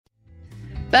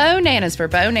Bonanas for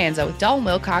Bonanza with Dalton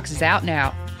Wilcox is out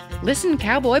now. Listen to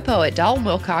cowboy poet Dalton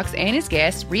Wilcox and his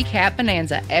guests recap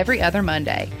Bonanza every other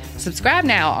Monday. Subscribe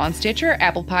now on Stitcher,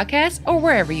 Apple Podcasts, or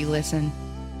wherever you listen.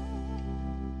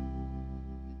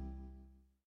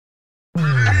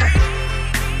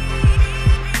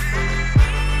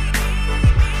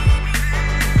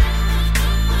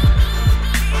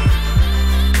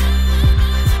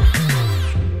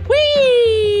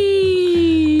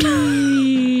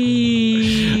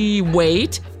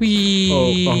 Wait.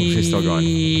 Oh, she's still going.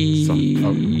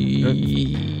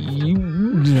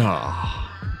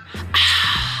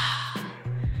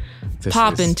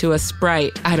 Pop into a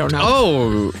Sprite. I don't know.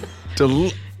 Oh,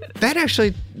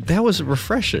 that was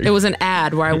refreshing. It was an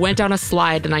ad where I went down a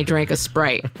slide and I drank a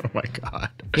Sprite. Oh my God.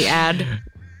 The ad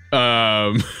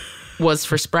was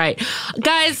for Sprite.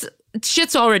 Guys,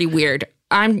 shit's already weird.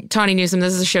 I'm Tawny Newsom.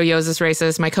 This is the show Yo, Is This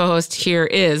Racist? My co-host here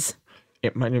is...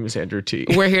 My name is Andrew T.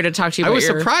 We're here to talk to you about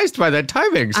surprised by that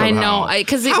timing somehow. I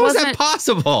know. How is that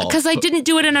possible? Because I didn't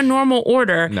do it in a normal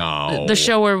order. No. The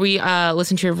show where we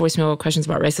listen to your voicemail questions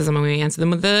about racism and we answer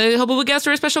them with the help of a guest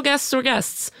or a special guest or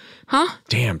guests. Huh?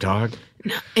 Damn, dog.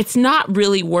 No, it's not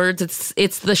really words.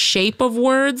 It's the shape of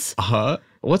words. Uh-huh.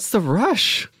 What's the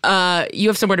rush? You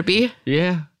have somewhere to be?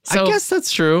 Yeah. So I guess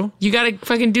that's true. You got to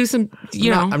fucking do some,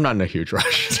 you know. I'm not in a huge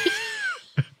rush.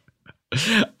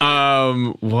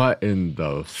 What in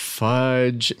the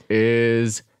fudge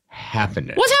is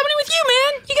happening? What's happening with you,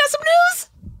 man? You got some news?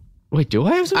 Wait, do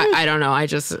I have some news? I don't know.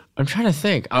 I'm trying to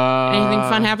think. Anything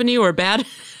fun happen to you or bad?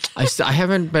 I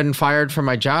haven't been fired from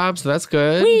my job, so that's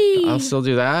good. Whee! I'll still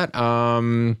do that.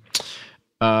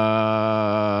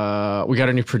 We got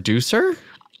a new producer.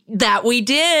 That we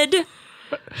did.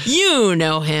 You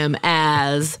know him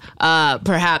as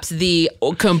perhaps the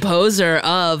composer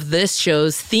of this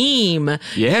show's theme.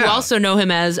 Yeah. You also know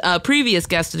him as a previous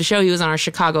guest of the show. He was on our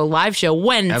Chicago live show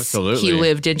when he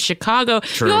lived in Chicago.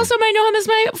 True. You also might know him as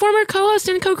my former co-host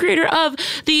and co-creator of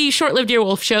the short-lived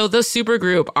Earwolf show, the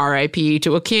supergroup R.I.P.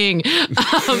 to a king.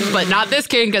 But not this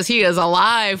king because he is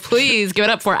alive. Please give it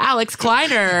up for Alex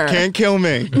Kleiner. Can't kill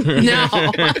me. No.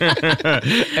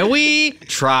 And we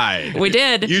tried. We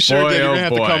did. You sure did. You're going to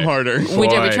have to come harder. We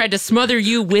did. We tried to smother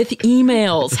you with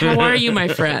emails. How are you, my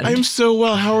friend? I'm so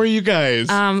well. How are you guys?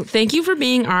 Thank you for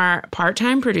being our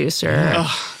part-time producer.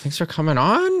 Thanks for coming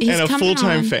on. He's and a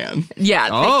full-time on. fan. Yeah,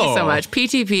 thank you so much.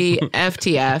 PTP,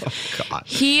 FTF. Oh, God.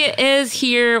 He is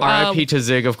here. R.I.P. to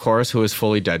Zig, of course, who is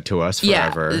fully dead to us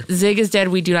forever. Yeah, Zig is dead.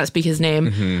 We do not speak his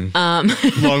name.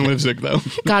 Mm-hmm. Long live Zig, though.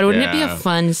 God, wouldn't it be a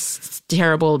fun,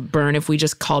 terrible burn if we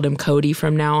just called him Cody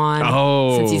from now on?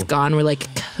 Oh. Since he's gone, we're like,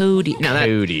 Cody. No,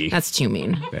 Cody. That's too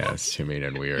mean. Yeah, that's too mean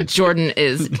and weird. Jordan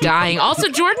is dying. Also,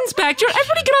 Jordan's back.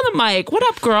 Everybody get on the mic. What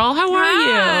up, girl? How are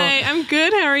you? Hi, I'm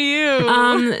good. How are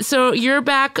you? So you're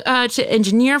back to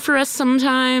engineer for us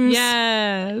sometimes?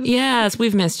 Yes. Yes,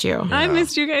 we've missed you. I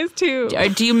missed you guys too.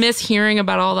 Do you miss hearing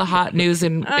about all the hot news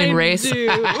in race? Do.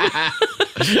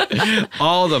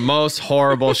 All the most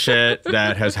horrible shit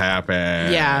that has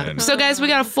happened. Yeah. So guys, we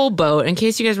got a full boat. In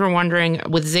case you guys were wondering,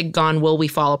 with Zig gone, will we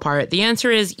fall apart? The answer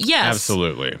is yes.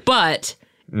 Absolutely. But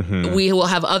we will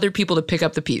have other people to pick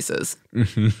up the pieces.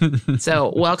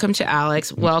 So welcome to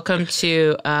Alex. Welcome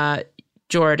to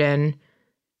Jordan.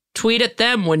 Tweet at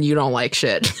them when you don't like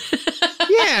shit.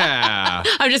 Yeah.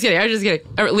 I'm just kidding.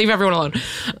 Leave everyone alone.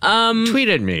 Tweet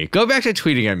at me. Go back to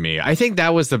tweeting at me. I think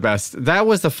that was the best. That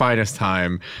was the finest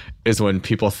time is when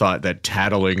people thought that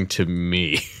tattling to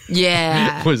me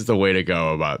was the way to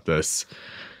go about this.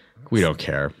 We don't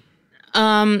care.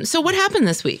 So what happened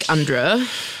this week, Andra?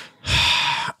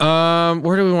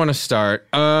 Where do we want to start?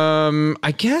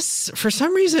 I guess for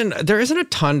some reason there isn't a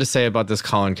ton to say about this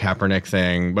Colin Kaepernick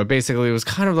thing, but basically it was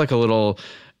kind of like a little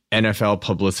NFL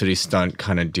publicity stunt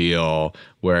kind of deal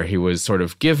where he was sort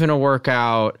of given a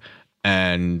workout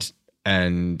and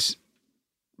it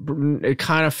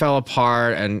kind of fell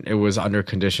apart and it was under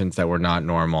conditions that were not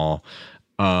normal.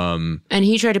 And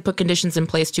he tried to put conditions in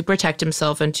place to protect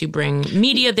himself and to bring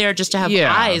media there just to have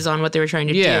eyes on what they were trying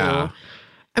to do.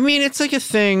 I mean, it's like a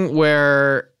thing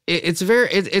where it's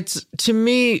to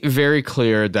me very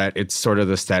clear that it's sort of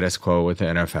the status quo with the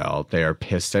NFL. They are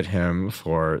pissed at him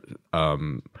for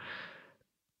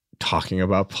talking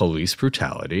about police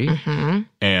brutality,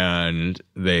 and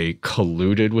they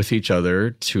colluded with each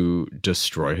other to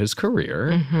destroy his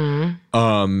career.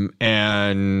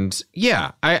 And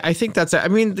yeah, I think that's it. I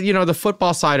mean, you know, the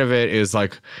football side of it is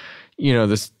like, you know,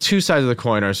 the two sides of the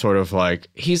coin are sort of like,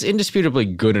 he's indisputably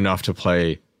good enough to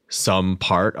play some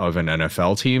part of an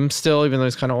NFL team still, even though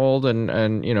he's kind of old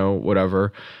and you know,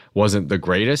 whatever. wasn't the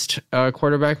greatest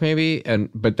quarterback maybe,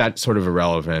 but that's sort of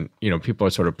irrelevant. People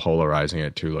are sort of polarizing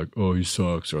it to like, oh, he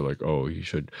sucks, or like, oh, he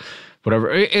should,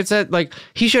 whatever. It's that like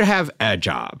he should have a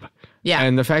job. Yeah.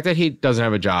 And the fact that he doesn't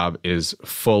have a job is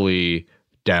fully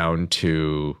down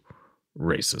to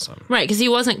racism. Right, because he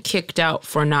wasn't kicked out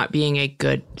for not being a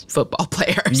good football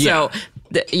player. Yeah. So,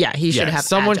 he should have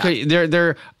someone. a job.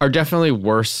 There are definitely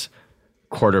worse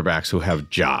quarterbacks who have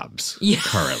jobs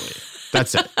currently.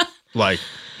 That's it. Like,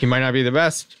 he might not be the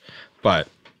best, but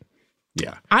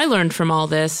yeah. I learned from all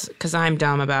this, because I'm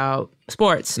dumb about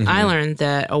sports, I learned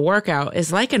that a workout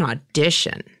is like an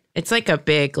audition. It's like a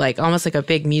big, almost like a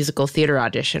big musical theater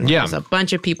audition. Where there's a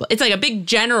bunch of people. It's like a big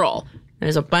general.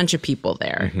 There's a bunch of people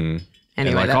there. Mm-hmm.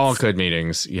 Anyway, and all good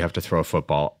meetings, you have to throw a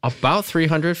football about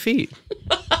 300 feet.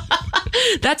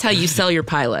 That's how you sell your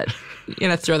pilot. You're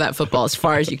going to throw that football as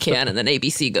far as you can, and then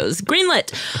ABC goes,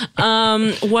 greenlit.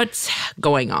 What's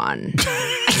going on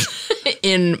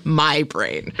in my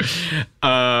brain?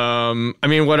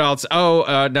 What else?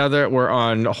 Oh, now that we're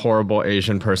on horrible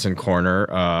Asian person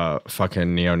corner,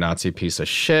 fucking neo-Nazi piece of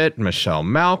shit, Michelle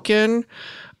Malkin.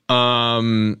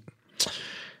 I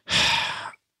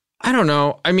don't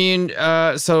know.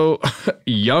 So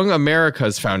Young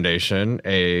America's Foundation,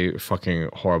 a fucking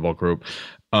horrible group,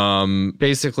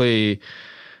 basically,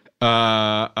 it's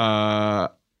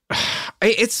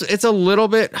a little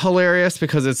bit hilarious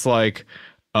because it's like,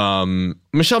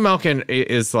 Michelle Malkin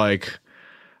is like,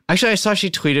 actually, I saw she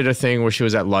tweeted a thing where she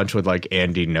was at lunch with like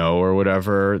Andy No or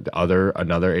whatever,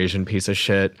 another Asian piece of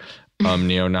shit,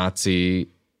 neo-Nazi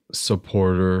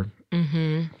supporter.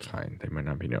 Mm-hmm. Fine, they might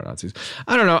not be neo-Nazis.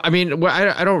 I don't know. I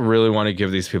don't really want to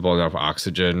give these people enough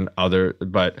oxygen.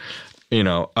 But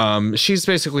she's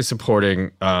basically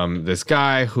supporting this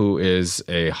guy who is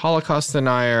a Holocaust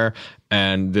denier,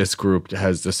 and this group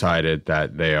has decided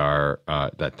that they are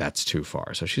that's too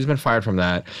far. So she's been fired from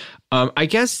that. I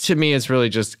guess to me, it's really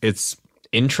just it's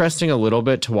interesting a little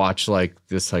bit to watch like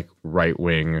this like right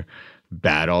wing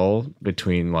battle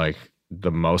between like the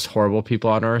most horrible people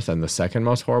on earth and the second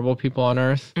most horrible people on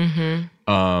earth.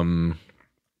 Mm-hmm.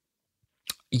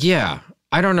 Yeah,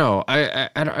 I don't know. I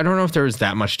don't know if there's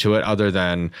that much to it other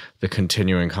than the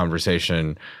continuing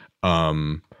conversation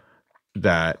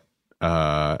that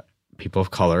people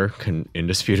of color can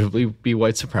indisputably be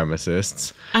white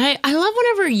supremacists. I love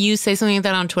whenever you say something like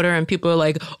that on Twitter and people are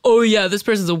like, oh yeah, this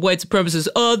person's a white supremacist.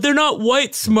 They're not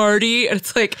white, smarty. And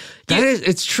it's like...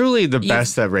 it's truly the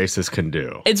best that racists can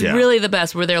do. It's really the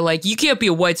best where they're like, you can't be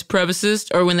a white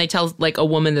supremacist. Or when they tell like a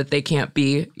woman that they can't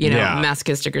be,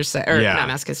 masochistic or not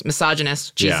masochist,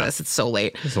 misogynist. Jesus, it's so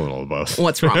late. It's a little of both.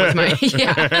 What's wrong with my...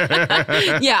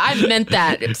 Yeah, I meant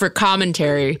that for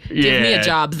commentary. Give me a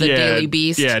job, the Daily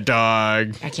Beast. Yeah, dog.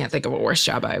 I can't think of a worse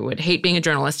job. I would hate being a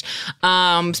journalist.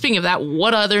 Speaking of that,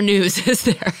 what other news is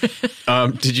there?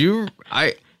 Did you...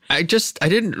 I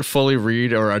didn't fully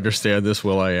read or understand this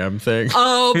Will.i.am thing.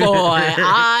 Oh boy,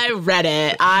 I read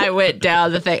it. I went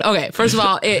down the thing. Okay, first of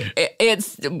all,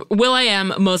 it's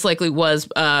Will.i.am most likely was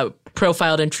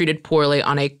profiled and treated poorly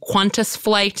on a Qantas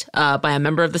flight by a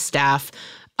member of the staff.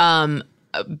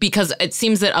 Because it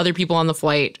seems that other people on the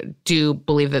flight do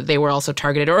believe that they were also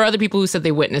targeted, or other people who said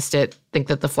they witnessed it think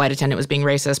that the flight attendant was being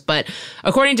racist. But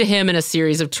according to him in a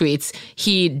series of tweets,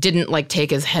 he didn't like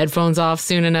take his headphones off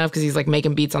soon enough because he's like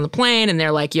making beats on the plane. And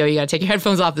they're like, yo, you got to take your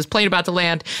headphones off. This plane about to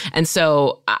land. And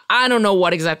so I don't know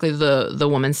what exactly the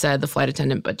woman said, the flight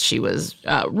attendant, but she was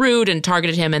rude and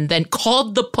targeted him and then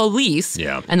called the police.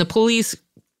 Yeah. And the police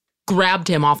grabbed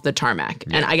him off the tarmac.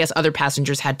 Yeah. And I guess other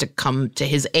passengers had to come to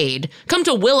his aid, come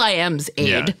to Will.i.am's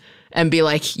aid and be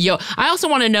like, yo, I also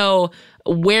want to know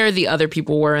where the other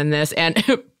people were in this. And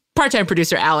part-time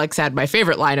producer Alex had my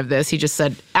favorite line of this. He just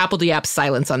said, Applediap's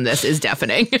silence on this is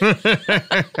deafening. That's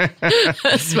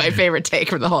my favorite take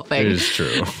from the whole thing. It is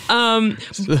true.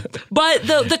 But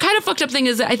the kind of fucked up thing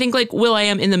is that I think like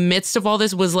Will.i.am in the midst of all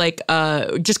this was like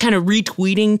just kind of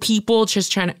retweeting people,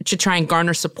 just trying to try and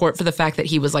garner support for the fact that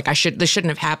he was like, this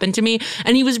shouldn't have happened to me.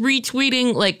 And he was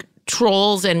retweeting like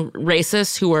trolls and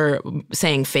racists who were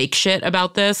saying fake shit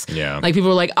about this. Yeah. Like people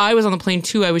were like, I was on the plane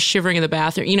too. I was shivering in the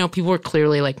bathroom. People were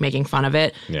clearly like making fun of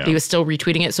it. Yeah. But he was still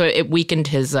retweeting it. So it weakened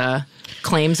his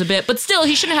claims a bit. But still,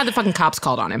 he shouldn't have had the fucking cops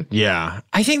called on him. Yeah.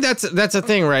 I think that's a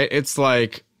thing, right? It's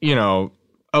like,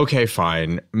 okay,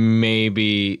 fine.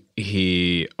 Maybe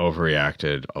he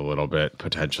overreacted a little bit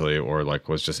potentially, or like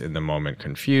was just in the moment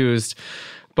confused.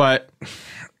 But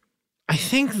I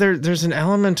think there's an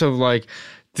element of like,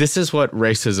 this is what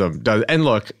racism does. And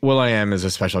look, will.i.am is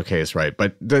a special case, right?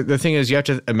 But the thing is, you have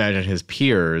to imagine his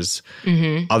peers,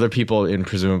 other people in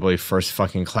presumably first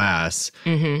fucking class,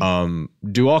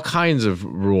 do all kinds of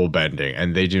rule bending,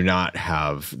 and they do not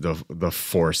have the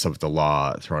force of the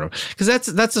law thrown over. Because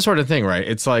that's the sort of thing, right?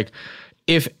 It's like,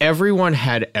 if everyone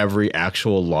had every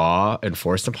actual law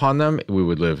enforced upon them, we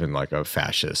would live in like a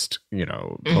fascist,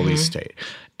 police state.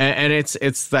 And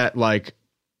it's that, like,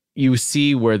 you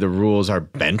see where the rules are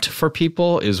bent for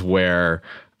people is where,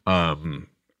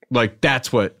 like,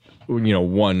 that's what,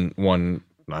 one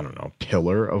I don't know,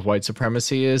 pillar of white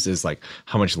supremacy is like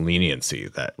how much leniency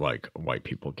that like white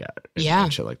people get.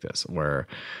 And shit like this, where,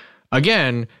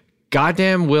 again,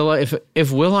 goddamn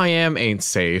if will.i.am ain't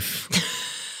safe.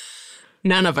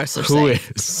 None of us are Who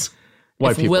safe. is?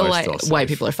 White people are still safe. White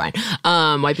people are fine.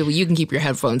 White people, you can keep your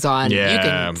headphones on. Yeah. You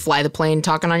can fly the plane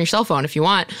talking on your cell phone if you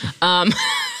want.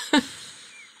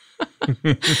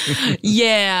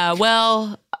 Yeah,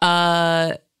 well,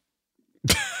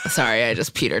 sorry, I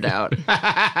just petered out.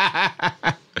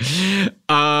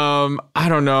 I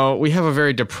don't know. We have a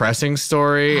very depressing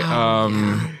story.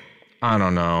 Yeah. I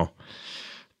don't know.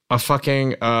 A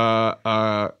fucking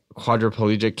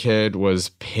quadriplegic kid was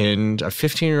pinned. A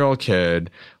 15-year-old kid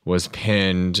was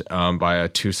pinned by a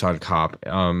Tucson cop.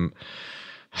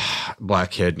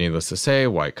 Black kid, needless to say.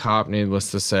 White cop,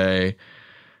 needless to say.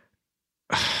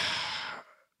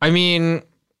 I mean,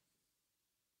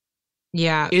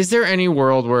 yeah. Is there any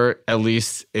world where at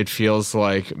least it feels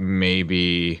like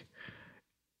maybe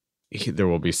there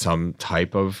will be some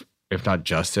type of, if not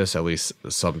justice, at least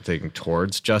something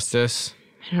towards justice?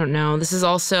 I don't know. This is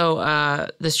also,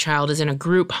 this child is in a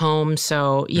group home,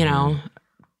 so,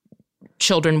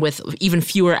 children with even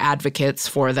fewer advocates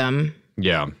for them.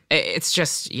 Yeah. It's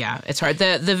just, it's hard.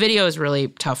 The video is really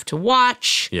tough to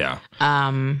watch. Yeah.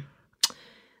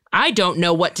 I don't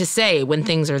know what to say when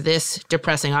things are this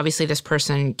depressing. Obviously, this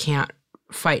person can't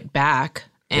fight back.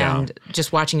 And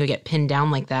just watching you get pinned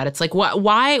down like that, it's like,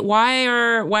 why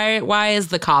is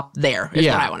the cop there? Is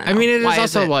what I want to know. I mean, it why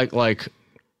is also like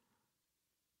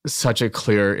such a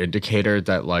clear indicator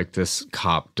that like this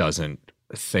cop doesn't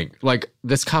think, like,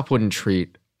 this cop wouldn't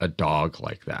treat a dog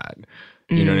like that.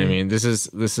 You know what I mean? This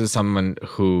is someone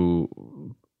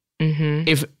who,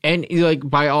 if and like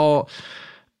by all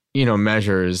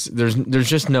measures, there's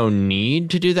just no need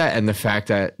to do that. And the fact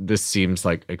that this seems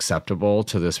like acceptable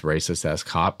to this racist ass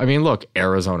cop. I mean, look,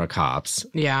 Arizona cops.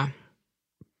 Yeah.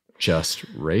 Just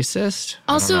racist.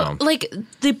 Also, like,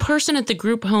 the person at the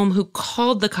group home who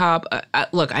called the cop,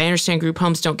 look, I understand group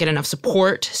homes don't get enough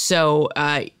support, so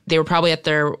they were probably at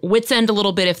their wits' end a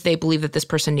little bit if they believed that this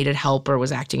person needed help or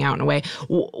was acting out in a way.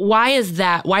 Why is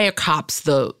that? Why are cops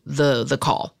the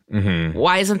call?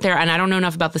 Why isn't there, and I don't know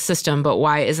enough about the system, but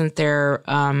why isn't there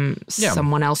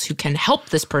someone else who can help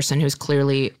this person who's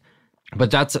clearly... But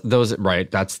that's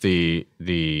the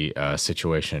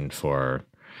situation for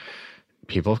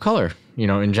people of color,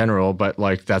 in general, but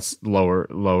like that's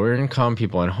lower income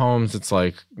people in homes. It's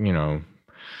like,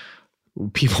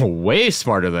 people way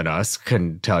smarter than us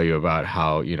can tell you about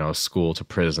how, school to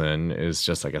prison is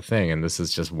just like a thing. And this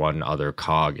is just one other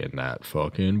cog in that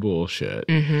fucking bullshit.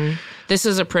 This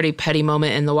is a pretty petty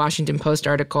moment in the Washington Post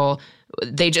article.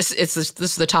 This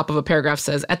is the top of a paragraph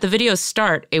says, at the video's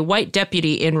start, a white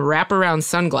deputy in wraparound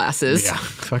sunglasses. Yeah,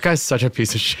 that guy's such a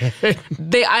piece of shit.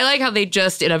 I like how they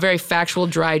just, in a very factual,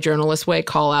 dry journalist way,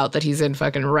 call out that he's in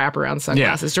fucking wraparound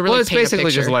sunglasses to really it's paint basically a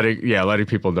picture. just letting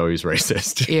people know he's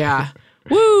racist. Yeah.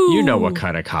 Woo! You know what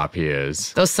kind of cop he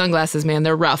is. Those sunglasses, man,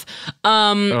 they're rough.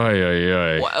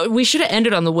 We should have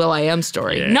ended on the will.i.am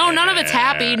story. Yeah, no, none of it's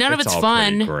happy. None of it's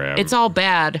fun. It's all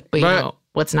bad. But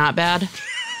what's not bad?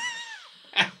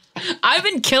 I've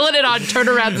been killing it on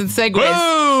turnarounds and segues.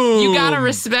 Boom! You gotta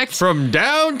respect... From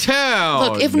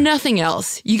downtown. Look, if nothing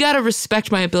else, you gotta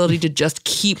respect my ability to just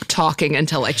keep talking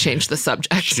until I change the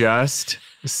subject. Just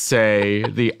say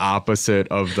the opposite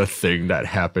of the thing that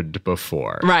happened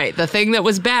before. Right. The thing that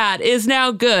was bad is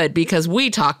now good because we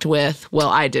talked with... Well,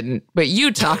 I didn't, but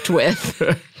you talked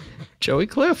with... Joey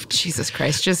Clift. Jesus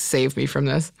Christ, just save me from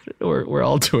this. We're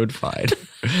all doing fine.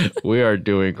 We are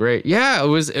doing great. Yeah, it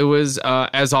was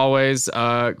as always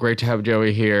great to have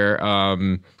Joey here.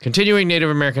 Continuing Native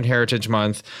American Heritage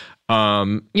Month.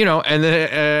 And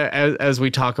then as we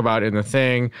talk about in the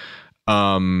thing,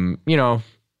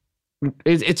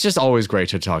 it's just always great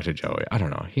to talk to Joey. I don't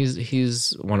know.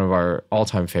 He's one of our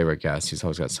all-time favorite guests. He's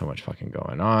always got so much fucking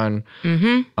going on.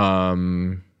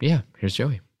 Yeah, here's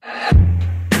Joey.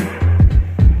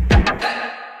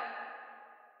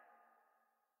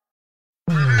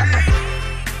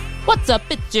 What's up?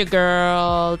 It's your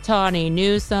girl, Tawny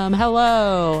Newsome.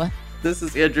 Hello. This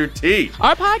is Andrew T.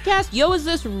 Our podcast, Yo, Is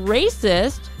This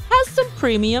Racist?, has some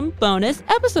premium bonus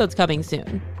episodes coming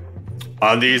soon.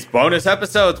 On these bonus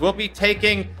episodes, we'll be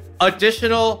taking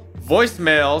additional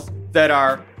voicemails that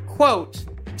are, quote,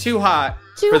 too hot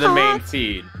for the main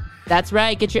feed. That's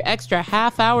right. Get your extra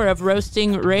half hour of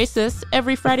roasting racists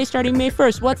every Friday starting May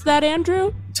 1st. What's that,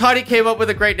 Andrew? Tawny came up with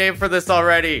a great name for this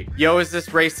already. Yo, Is This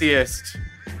Racist?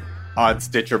 On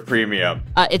Stitcher Premium.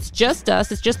 It's just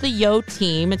us. It's just the Yo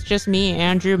team. It's just me,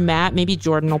 Andrew, Matt. Maybe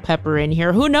Jordan will pepper in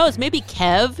here. Who knows? Maybe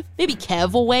Kev. Maybe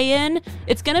Kev will weigh in.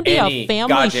 It's going to be a family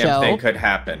goddamn show. Thing could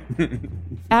happen.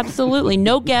 Absolutely.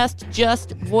 No guest, just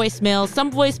voicemails. Some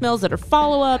voicemails that are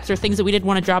follow-ups or things that we didn't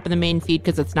want to drop in the main feed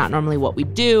because it's not normally what we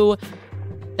do.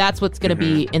 That's what's going to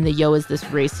be in the Yo, Is This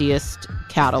Racist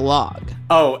catalog.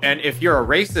 Oh, and if you're a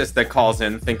racist that calls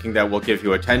in thinking that we'll give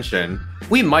you attention,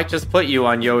 we might just put you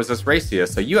on Yo, Is This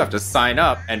Racist? So you have to sign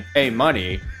up and pay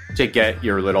money to get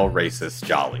your little racist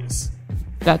jollies.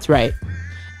 That's right.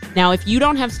 Now, if you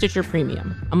don't have Stitcher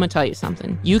Premium, I'm going to tell you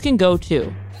something. You can go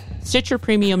to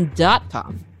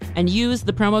StitcherPremium.com and use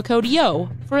the promo code YO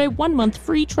for a 1-month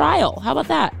free trial. How about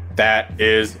that? That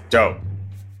is dope.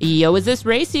 Yo, Is This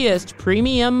Racist?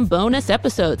 Premium bonus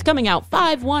episodes coming out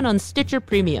 5/1 on Stitcher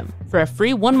Premium. For a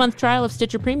free 1-month trial of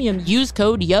Stitcher Premium, use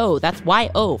code YO. That's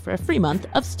YO for a free month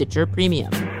of Stitcher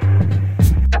Premium.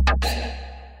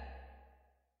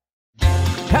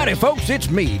 Howdy, folks. It's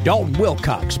me, Dalton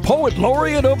Wilcox, Poet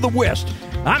Laureate of the West.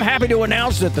 I'm happy to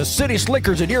announce that the City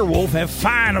Slickers at Earwolf have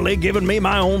finally given me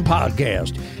my own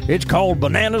podcast. It's called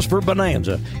Bananas for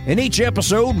Bonanza. In each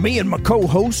episode, me and my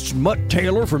co-hosts, Mutt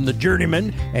Taylor from The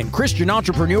Journeyman and Christian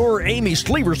entrepreneur Amy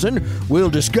Sleeverson,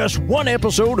 will discuss one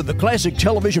episode of the classic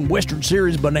television Western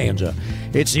series Bonanza.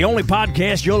 It's the only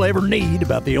podcast you'll ever need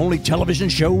about the only television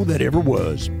show that ever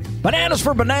was. Bananas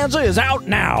for Bonanza is out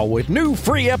now with new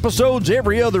free episodes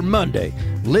every other Monday.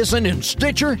 Listen in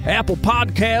Stitcher, Apple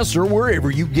Podcasts, or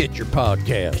wherever you get your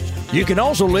podcasts. You can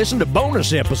also listen to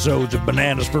bonus episodes of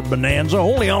Bananas for Bonanza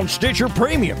only on Stitcher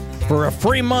Premium. For a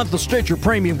free month of Stitcher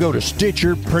Premium, go to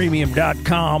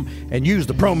StitcherPremium.com and use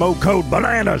the promo code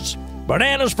BANANAS.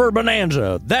 Bananas for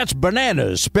Bonanza. That's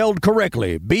bananas spelled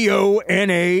correctly. BONANAS.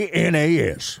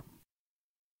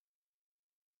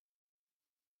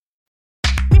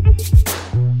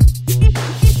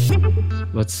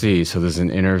 Let's see. So there's an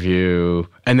interview.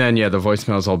 And then, the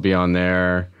voicemails will be on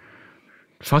there.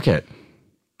 Fuck it.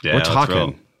 Yeah, we're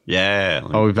talking. Yeah.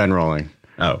 Oh, we've been rolling.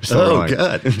 Oh, rolling.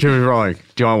 good. We're rolling. Do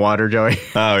you want water, Joey?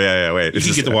 Oh, yeah. Wait. You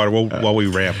can get the water while we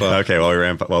ramp up. Okay, while we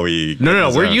ramp up.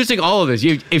 No. We're using all of this.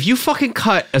 If you fucking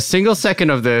cut a single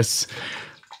second of this,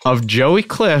 of Joey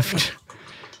Clift,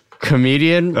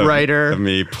 comedian, writer. Of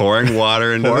me pouring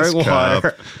water into this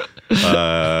cup.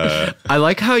 I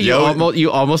like how you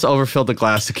almost overfilled the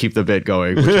glass to keep the bit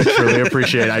going, which I truly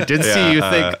appreciate. I did see you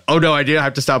think, oh no, I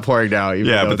have to stop pouring now.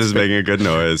 Yeah, but this is making a good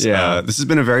noise. Yeah. This has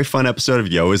been a very fun episode of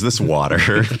Yo, Is This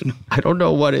Water? I don't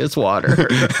know what is water.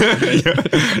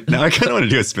 Now I kind of want to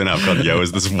do a spin-off called Yo,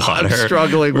 Is This Water? I'm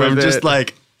struggling with I'm it. just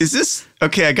like, is this,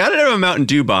 okay, I got it out of a Mountain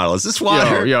Dew bottle. Is this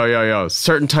water? Yo.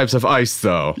 Certain types of ice,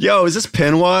 though. Yo, is this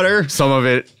pin water? Some of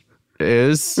it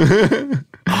is.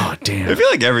 Oh, damn. I feel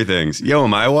like everything's. Yo,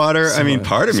 am I water?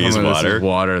 Part of me is water. This is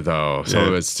water, though. Some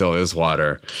of it still is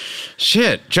water.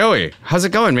 Shit. Joey, how's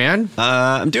it going, man?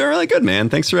 I'm doing really good, man.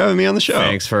 Thanks for having me on the show.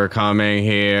 Thanks for coming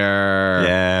here.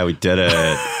 Yeah, we did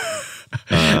it.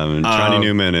 Johnny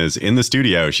Newman is in the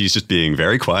studio. She's just being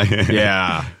very quiet.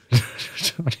 Yeah.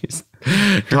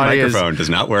 Her microphone does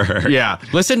not work. Yeah.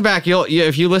 Listen back.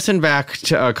 If you listen back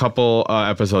to a couple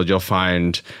episodes, you'll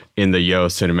find in the Yo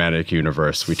Cinematic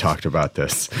Universe, we talked about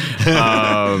this.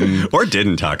 Or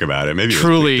didn't talk about it. Maybe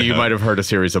truly, you might have heard a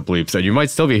series of bleeps, and you might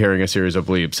still be hearing a series of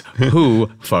bleeps.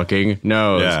 Who fucking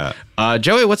knows? Yeah.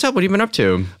 Joey, what's up? What have you been up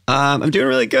to? I'm doing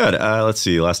really good. Let's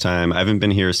see. Last time, I haven't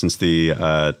been here since the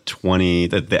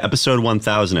episode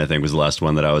 1000, I think, was the last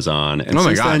one that I was on. And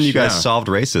since then, you guys solved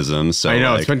racism. So I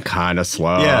know, it's been kind of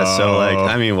slow. Yeah,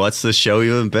 so what's the show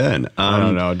you have been? I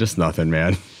don't know, just nothing,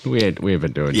 man. We have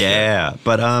been doing shit.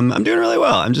 But I'm doing really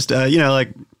well. I'm just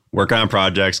working on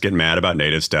projects, getting mad about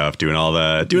native stuff, doing all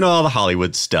the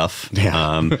Hollywood stuff.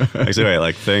 Yeah. Actually,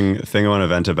 wait, thing I want to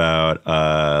vent about.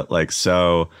 Oh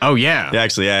yeah. Yeah,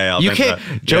 actually, yeah.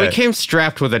 Joey came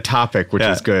strapped with a topic, which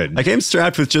is good. I came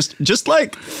strapped with just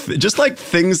like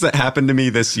things that happened to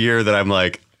me this year that I'm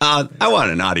like, I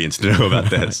want an audience to know about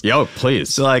this. Yo,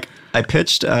 please. So I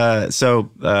pitched. I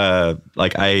had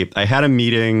a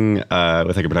meeting with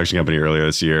a production company earlier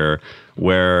this year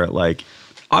where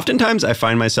oftentimes I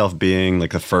find myself being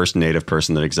like the first native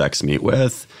person that execs meet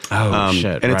with. Oh,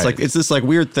 shit. And it's like, it's this like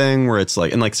weird thing where it's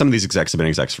like, and like some of these execs have been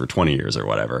execs for 20 years or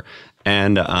whatever.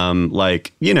 And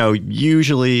like, you know,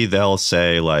 usually they'll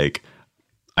say like,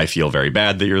 I feel very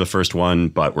bad that you're the first one,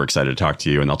 but we're excited to talk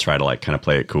to you. And they'll try to like kind of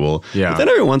play it cool. Yeah. But then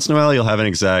every once in a while, you'll have an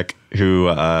exec who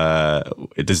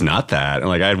it is not that. And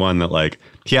like I had one that like,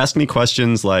 he asked me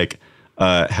questions like,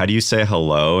 how do you say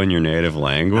hello in your native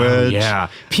language? Oh, yeah.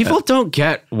 People don't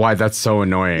get why that's so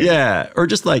annoying. Yeah. Or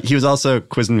just like, he was also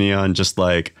quizzing me on just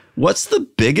like, what's the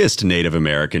biggest Native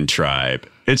American tribe?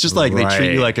 It's just like they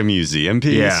treat you like a museum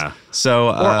piece. Yeah. So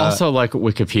or also like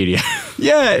Wikipedia.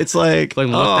 Yeah, it's like look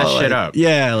that shit up.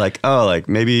 Yeah, like like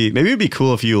maybe it'd be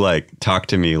cool if you like talk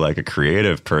to me like a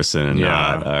creative person and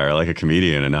not or like a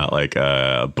comedian and not like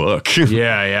a book.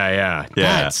 Yeah.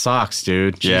 That sucks,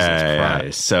 dude. Jesus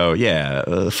Christ. So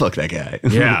fuck that guy.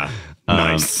 Yeah.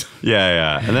 Nice.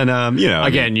 Yeah. And then, you know.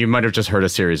 Again, you might have just heard a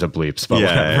series of bleeps, but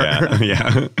whatever.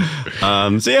 Yeah.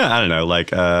 So, yeah, I don't know.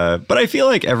 Like, but I feel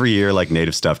like every year, like,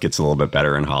 native stuff gets a little bit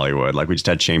better in Hollywood. Like, we just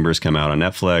had Chambers come out on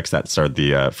Netflix. That started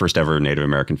the first ever Native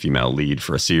American female lead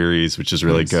for a series, which is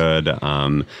really good.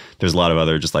 There's a lot of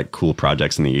other just, like, cool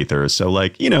projects in the ether. So,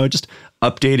 like, you know, just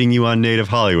updating you on Native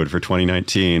Hollywood for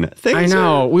 2019. I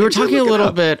know. We were talking a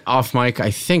little bit off mic,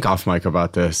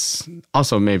 about this.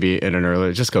 Also, maybe in an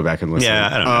earlier, just go back and listen. Yeah,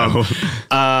 I don't know.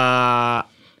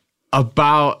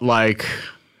 About like,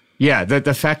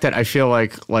 the fact that I feel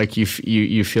like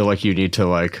you feel like you need to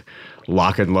like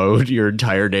lock and load your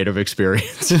entire native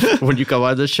experience when you come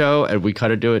on the show, and we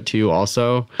kind of do it to you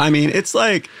also. I mean, it's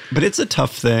like, but it's a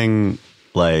tough thing.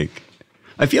 Like,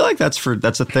 I feel like that's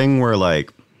a thing where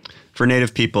like, for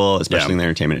native people, especially in the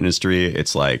entertainment industry,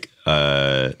 it's like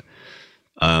there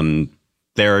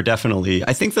are definitely,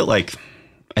 I think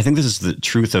this is the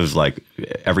truth of like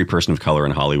every person of color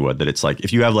in Hollywood, that it's like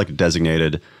if you have like a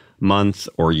designated month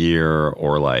or year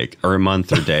or like or a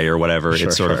month or day or whatever,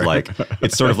 it's sort of like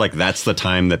that's the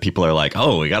time that people are like,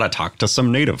 oh, we got to talk to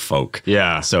some native folk.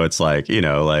 Yeah. So it's like, you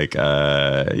know, like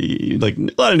a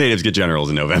lot of natives get generals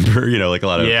in November, you know, like a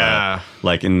lot of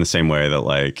like in the same way that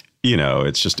like, you know,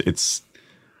 that's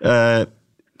a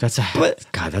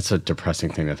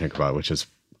depressing thing to think about, which is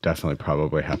definitely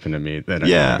probably happened to me.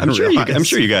 I'm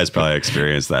sure you guys probably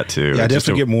experienced that too. Yeah, I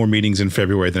definitely get more meetings in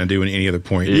February than I do in any other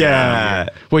point. Yeah.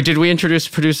 Wait, did we introduce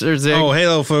producer Zig? Oh,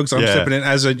 hello, folks. I'm stepping in.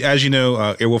 As you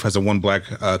know, Earwolf has a one black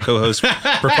co-host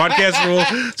per podcast rule.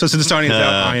 So since Tawny is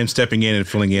out, I am stepping in and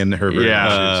filling in her.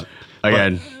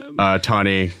 Again,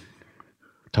 Tawny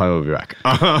will be back.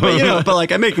 But you know,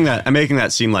 like I'm making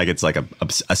that seem like it's like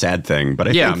a sad thing. But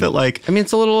I think that like, I mean,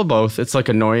 it's a little of both. It's like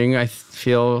annoying, I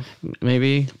feel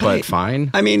maybe, but fine.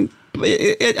 I mean,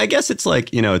 I guess it's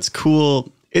like, you know, it's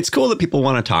cool. It's cool that people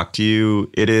want to talk to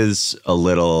you. It is a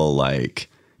little like,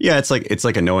 it's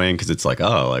like annoying because it's like,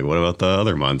 oh, like what about the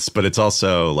other months? But it's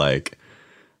also like,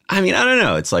 I mean, I don't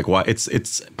know. It's like why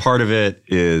it's part of it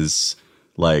is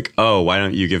like, oh, why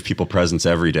don't you give people presents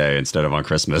every day instead of on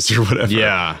Christmas or whatever?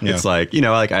 Yeah. It's like, you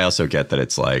know, like I also get that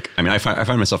it's like, I mean, I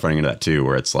find myself running into that too,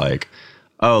 where it's like,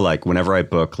 oh, like whenever I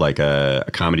book like a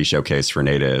comedy showcase for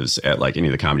natives at like any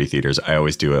of the comedy theaters, I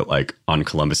always do it like on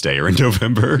Columbus Day or in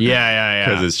November. Yeah.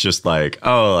 Because it's just like,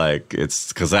 oh, like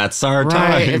it's because that's our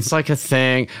time. It's like a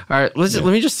thing. All right, let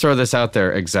me just throw this out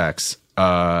there, execs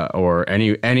or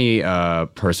any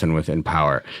person within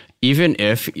power. Even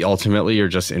if ultimately you're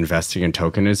just investing in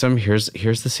tokenism,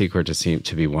 here's the secret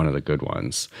to be one of the good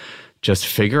ones. Just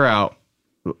figure out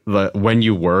when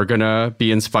you were going to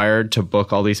be inspired to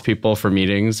book all these people for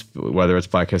meetings, whether it's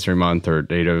Black History Month or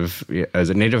is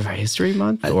it Native History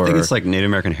Month? I think it's like Native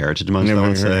American Heritage Month.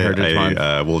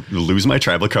 I will lose my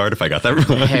tribal card if I got that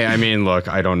wrong. Hey, I mean, look,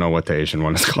 I don't know what the Asian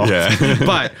one is called. Yeah.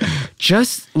 But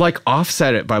just like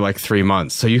offset it by like 3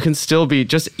 months. So you can still be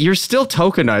you're still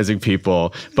tokenizing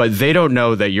people, but they don't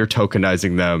know that you're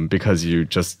tokenizing them because you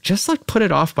just like put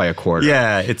it off by a quarter.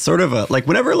 Yeah. It's sort of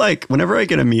whenever I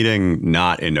get a meeting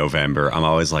not in November, I'm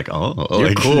always like, oh, you're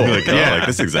like, cool. Like, like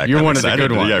this exec. You're one of the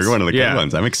good ones. Yeah, you're one of the good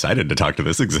ones. I'm excited to talk to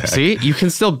this exec. See, you can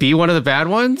still be one of the bad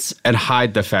ones and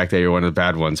hide the fact that you're one of the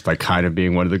bad ones by kind of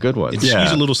being one of the good ones. Use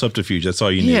a little subterfuge. That's all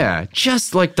you need. Yeah,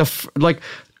 just like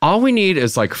all we need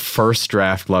is like first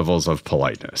draft levels of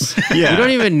politeness. Yeah. We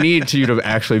don't even need you to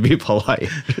actually be polite.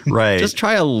 Right. Just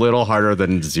try a little harder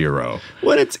than 0.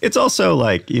 Well, it's also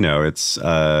like, you know, it's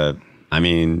I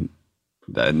mean,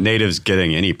 natives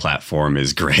getting any platform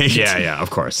is great. Yeah, of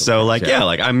course. So like,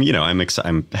 like I'm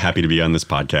happy to be on this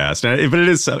podcast. But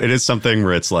it is something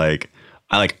where it's like,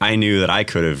 I knew that I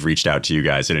could have reached out to you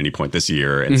guys at any point this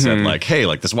year and said like, hey,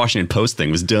 like this Washington Post thing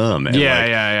was dumb. And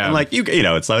And like you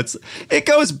know, it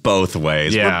goes both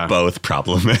ways. Yeah. We're both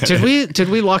problematic. Did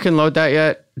we lock and load that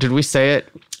yet? Did we say it?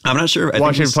 I'm not sure.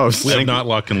 Washington Post. We have not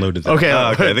locked and loaded that. Okay,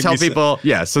 tell people.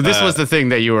 So this was the thing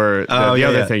that you were. The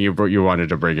other thing you wanted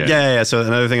to bring in. Yeah. So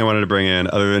another thing I wanted to bring in,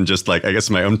 other than just like I guess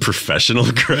my own professional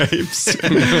gripes,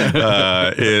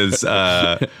 is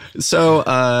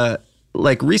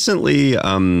like recently,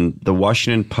 the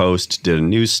Washington Post did a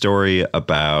news story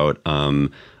about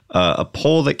a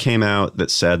poll that came out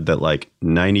that said that like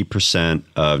 90%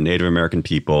 of Native American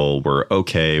people were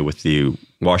okay with the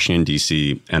Washington,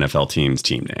 D.C. NFL team's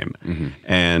team name.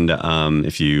 And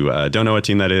if you don't know what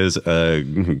team that is,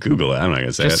 Google it. I'm not going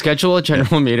to say Just it. schedule a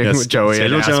general meeting with Joey.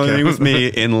 Schedule a general meeting with me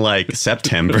in like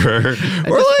September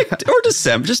or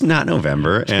December, just not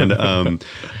November. And it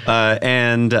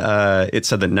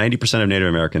said that 90% of Native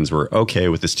Americans were okay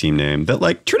with this team name that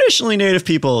like traditionally Native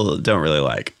people don't really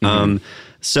like.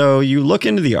 So you look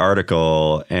into the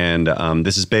article, and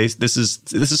this is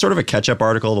sort of a catch-up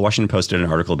article. The Washington Post did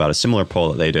an article about a similar poll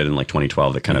that they did in like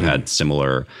 2012 that kind of had a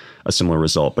similar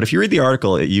result. But if you read the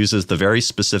article, it uses the very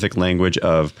specific language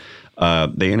of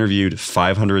they interviewed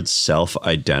 500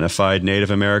 self-identified Native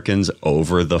Americans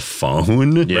over the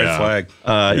phone. Red flag.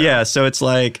 Yeah. So it's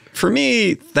like, for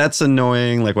me, that's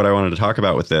annoying. Like what I wanted to talk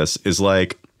about with this is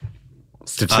like,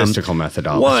 statistical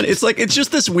methodology. One, it's like it's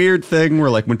just this weird thing where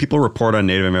like when people report on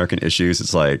Native American issues,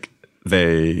 it's like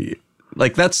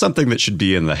that's something that should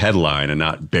be in the headline and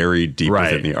not buried deep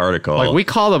within the article. Like we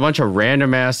called a bunch of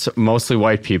random ass, mostly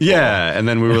white people. Yeah, and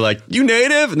then we were like, "You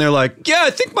Native?" And they're like, "Yeah, I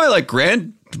think my like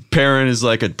grandparent is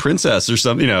like a princess or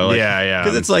something." You know, like,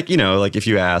 because it's like, you know, like if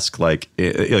you ask like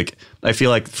I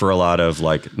feel like for a lot of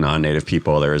like non-Native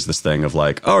people, there is this thing of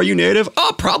like, oh, are you Native?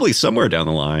 Oh, probably somewhere down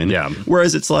the line. Yeah.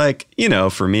 Whereas it's like, you know,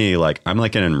 for me, like I'm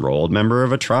like an enrolled member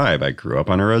of a tribe. I grew up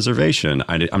on a reservation.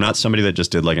 I'm not somebody that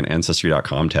just did like an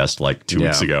Ancestry.com test like 2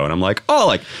 weeks ago. And I'm like, oh,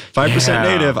 like 5%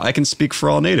 Native. I can speak for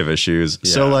all Native issues.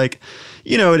 Yeah. So like,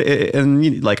 you know,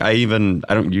 like I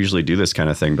don't usually do this kind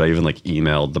of thing, but I even like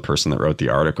emailed the person that wrote the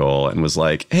article and was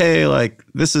like, hey, like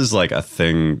this is like a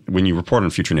thing when you report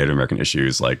on future Native American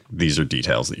issues, like these are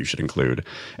details that you should include.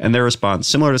 And their response,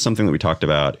 similar to something that we talked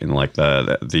about in like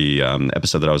the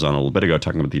episode that I was on a little bit ago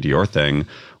talking about the Dior thing,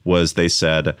 was they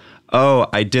said, oh,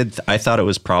 I thought it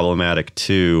was problematic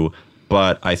too,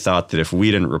 but I thought that if we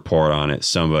didn't report on it,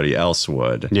 somebody else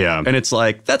would. Yeah. And it's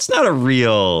like, that's not a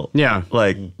real,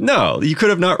 like, no, you could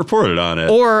have not reported on it.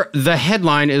 Or the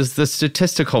headline is the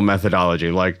statistical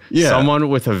methodology. Like someone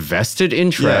with a vested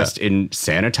interest in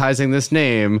sanitizing this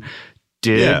name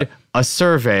did a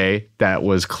survey that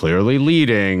was clearly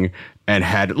leading and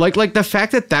had like the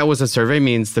fact that was a survey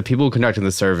means the people who conducted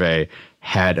the survey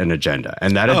had an agenda.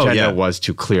 And that agenda was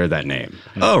to clear that name.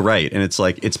 Oh, right. And it's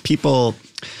like, it's people...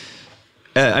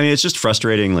 I mean, it's just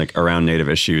frustrating, like, around Native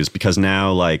issues because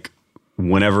now, like,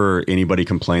 whenever anybody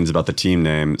complains about the team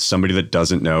name, somebody that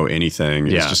doesn't know anything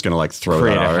is just going to, like, throw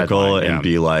that article and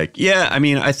be like, I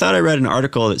mean, I thought I read an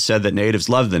article that said that Natives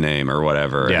love the name or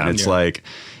whatever. Yeah. And it's like,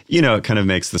 you know, it kind of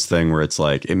makes this thing where it's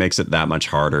like, it makes it that much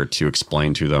harder to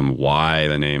explain to them why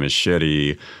the name is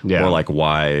shitty or, like,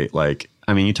 why, like,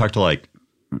 I mean, you talk to, like,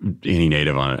 any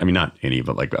Native on it. I mean, not any,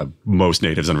 but like most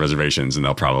Natives on reservations, and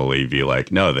they'll probably be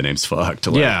like, "No, the name's fucked."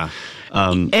 Like,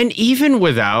 and even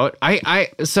without, I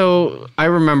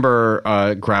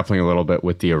remember grappling a little bit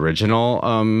with the original,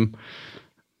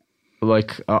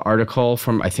 article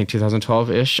from I think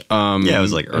 2012-ish. It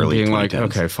was like early being 2010s.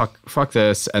 Like, okay, fuck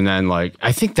this, and then like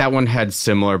I think that one had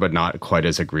similar but not quite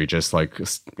as egregious, like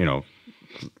you know.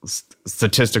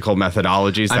 Statistical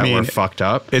methodologies that were fucked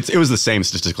up. It was the same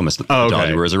statistical methodology.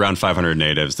 Where it was around 500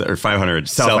 natives or 500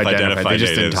 self-identified They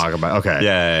just natives. didn't talk about. Okay.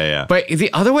 Yeah. But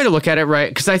the other way to look at it, right?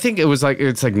 Because I think it's like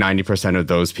 90% of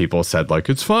those people said like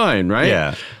it's fine, right?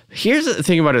 Yeah. Here's the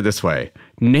thing about it this way: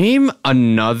 name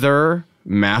another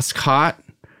mascot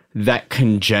that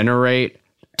can generate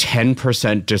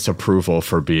 10% disapproval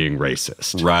for being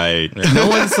racist. Right. No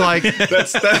one's like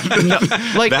that's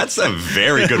a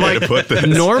very good way to put this.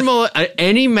 Normal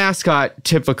any mascot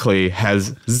typically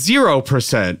has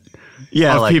 0%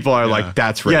 of people are like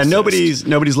that's racist. Yeah,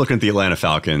 nobody's looking at the Atlanta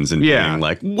Falcons and being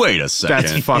like, wait a second.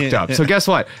 That's fucked up. So guess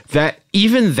what?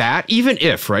 Even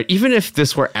if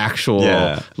this were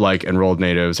actual like enrolled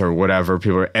natives or whatever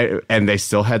people and they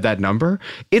still had that number,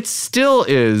 it still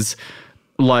is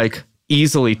like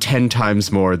easily 10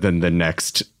 times more than the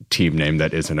next team name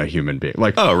that isn't a human being.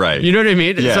 Like, oh, right. You know what I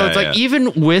mean? Yeah, so it's like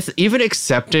even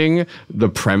accepting the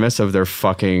premise of their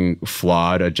fucking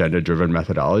flawed agenda-driven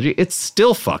methodology, it's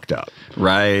still fucked up.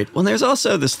 Right. Well, there's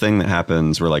also this thing that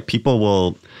happens where like people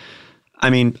will, I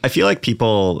mean, I feel like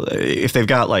people, if they've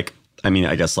got like, I mean,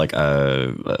 I guess like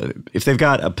if they've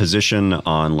got a position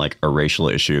on like a racial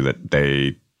issue that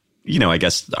they, you know, I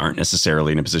guess aren't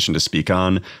necessarily in a position to speak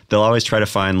on, they'll always try to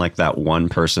find like that one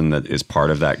person that is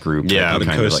part of that group. Yeah, that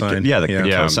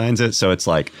co-signs it. So it's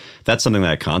like, that's something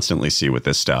that I constantly see with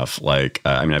this stuff. Like,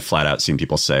 I mean, I've flat out seen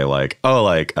people say like, oh,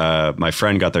 like my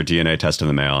friend got their DNA test in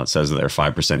the mail. It says that they're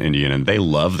 5% Indian and they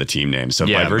love the team name. So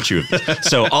by virtue of,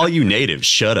 so all you natives,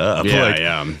 shut up.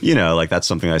 You know, like that's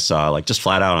something I saw like just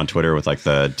flat out on Twitter with like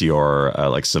the Dior,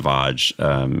 like Sauvage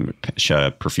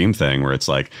perfume thing where it's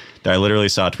like, I literally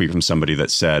saw a tweet from somebody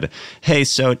that said, hey,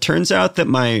 so it turns out that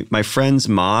my friend's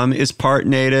mom is part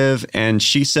native and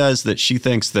she says that she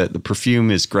thinks that the perfume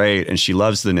is great and she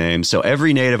loves the name. So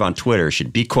every native on Twitter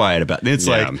should be quiet about it. It's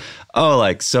like, oh,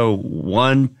 like, so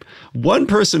one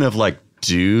person of like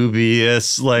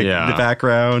dubious, like the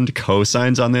background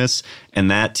co-signs on this. And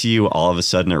that to you, all of a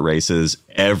sudden erases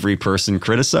every person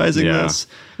criticizing this.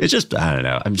 It's just, I don't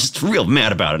know. I'm just real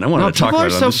mad about it. And I wanted to talk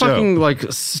about it on the show. People are so fucking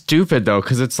like stupid though,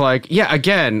 because it's like,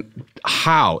 again,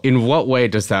 how? In what way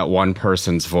does that one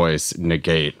person's voice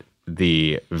negate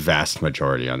the vast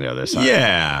majority on the other side?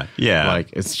 Yeah.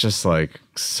 Like, it's just like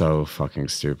so fucking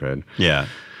stupid. Yeah.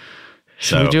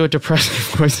 Should we do a depressing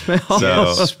voicemail?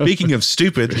 So speaking of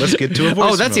stupid, let's get to a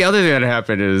voicemail. Oh, that's the other thing that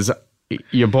happened is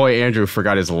your boy Andrew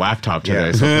forgot his laptop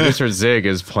today. So producer Zig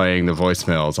is playing the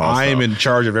voicemails also. I am in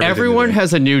charge of everything. Everyone today.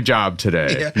 has a new job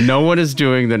today. No one is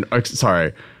doing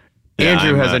the...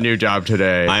 Andrew has a new job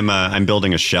today. I'm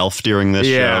building a shelf during this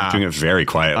show, doing it very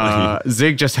quietly.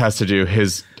 Zig just has to do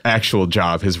his actual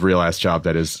job, his real ass job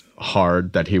that is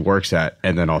hard, that he works at,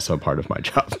 and then also part of my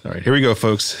job. All right, here we go,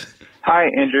 folks. Hi,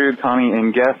 Andrew, Tawny,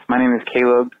 and guests. My name is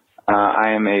Caleb.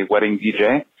 I am a wedding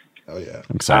DJ. Oh, yeah.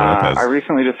 I'm excited about this. I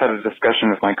recently just had a discussion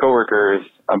with my coworkers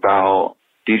about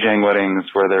DJing weddings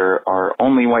where there are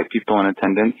only white people in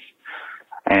attendance.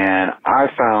 And I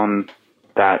found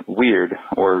that weird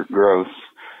or gross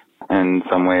in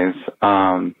some ways.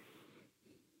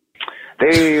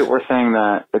 They were saying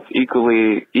that it's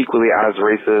equally as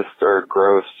racist or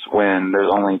gross when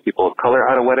there's only people of color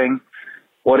at a wedding.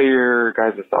 What are your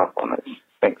guys' thoughts on this?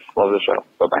 Thanks. Love the show.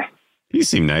 Bye-bye. You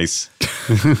seem nice.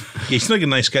 You seem like a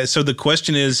nice guy. So the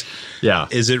question is,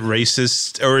 is it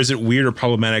racist or is it weird or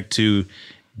problematic to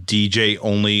DJ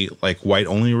only, like white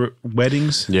only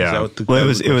weddings? Yeah. Is that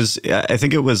what it was. I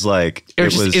think it was like.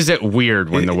 Is it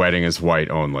weird when the wedding is white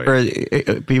only? Or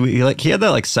he had that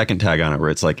like second tag on it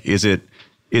where it's like, is it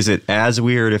as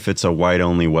weird if it's a white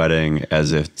only wedding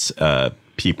as if it's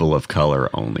people of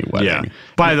color only wedding? Yeah.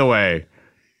 By the way,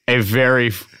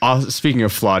 speaking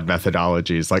of flawed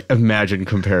methodologies, like imagine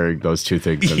comparing those two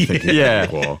things and thinking they're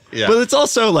equal. Yeah. But it's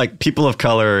also like people of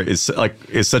color is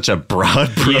such a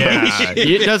broad brush.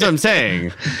 Yeah, that's what I'm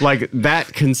saying. Like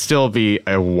that can still be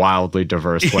a wildly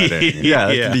diverse wedding. It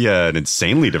can be an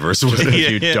insanely diverse wedding. If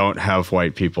you don't have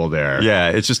white people there. Yeah,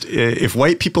 it's just if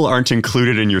white people aren't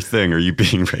included in your thing, are you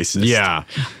being racist? Yeah.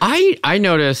 I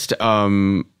noticed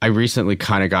I recently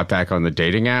kind of got back on the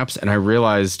dating apps and I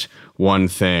realized one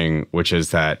thing, which is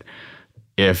that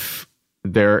if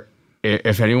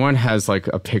anyone has like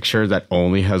a picture that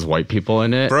only has white people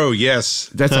in it, bro, yes,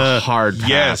 that's a hard pass.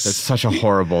 Yes, it's such a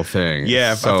horrible thing.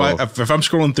 Yeah, so, if I'm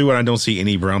scrolling through and I don't see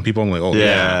any brown people, I'm like, oh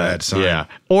bad sign. Yeah.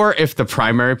 Or if the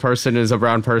primary person is a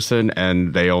brown person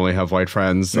and they only have white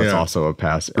friends, that's also a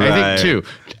pass. Right. I think too,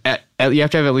 you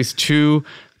have to have at least two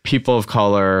people of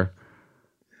color.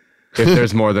 If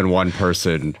there's more than one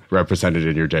person represented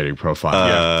in your dating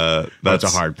profile, that's a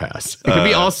hard pass. It could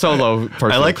be all solo.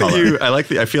 I like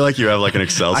that I feel like you have like an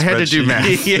Excel spreadsheet. I had to do math.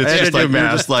 It's just like,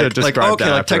 you're just like okay,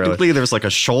 like technically there's like a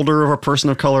shoulder of a person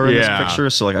of color in this picture,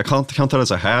 so like I count that as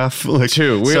a half. Like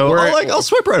two. I'll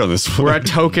swipe right on this one. We're at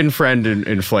token friend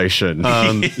inflation.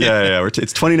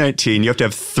 It's 2019. You have to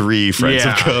have 3 friends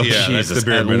of color. Yeah, Jesus,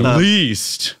 at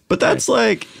least. But that's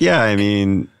like, I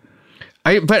mean.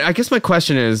 But I guess my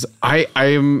question is,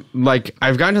 I'm like,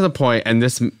 I've gotten to the point, and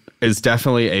this is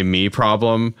definitely a me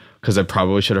problem because I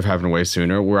probably should have happened way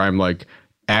sooner, where I'm like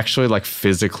actually like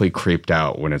physically creeped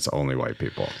out when it's only white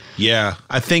people. Yeah,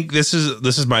 I think this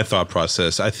is my thought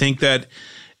process. I think that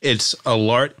it's a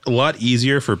lot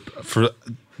easier for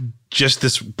just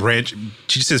this branch.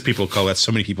 She says people of color. That's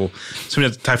so many people, so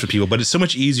many types of people. But it's so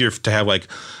much easier to have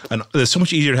it's so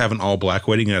much easier to have an all black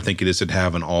wedding than I think it is to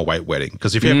have an all white wedding.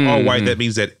 Because if you have all white, that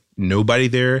means that nobody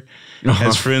there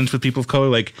has friends with people of color.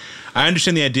 Like, I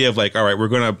understand the idea of like, all right, we're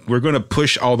gonna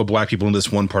push all the black people in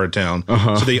this one part of town,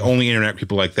 so they only interact with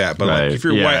people like that. But like, if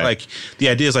you're white, like the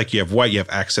idea is like you have white, you have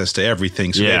access to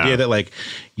everything. So the idea that like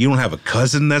you don't have a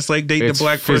cousin that's like dating a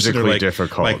black person, or like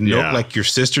difficult. Like like your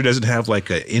sister doesn't have like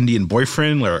an Indian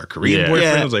boyfriend or a Korean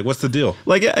boyfriend. It's like, what's the deal?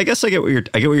 Like, I guess I get what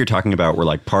you're talking about. Where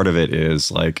like part of it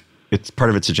is like. It's part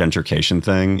of it's a gentrification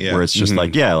thing where it's just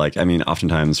like, like, I mean,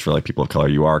 oftentimes for like people of color,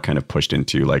 you are kind of pushed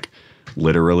into like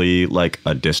literally like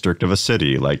a district of a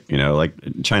city, like, you know, like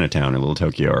Chinatown or Little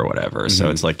Tokyo or whatever. So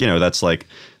it's like, you know, that's like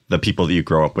the people that you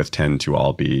grow up with tend to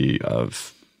all be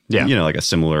of, you know, like a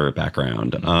similar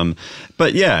background.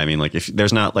 But yeah, I mean, like if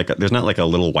there's not like a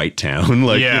little white town,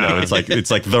 like, you know, it's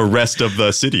like the rest of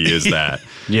the city is that.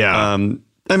 I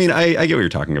mean, I get what you're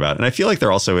talking about. And I feel like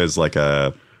there also is like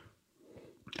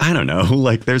I don't know,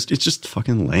 like it's just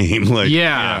fucking lame. Like,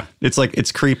 it's like,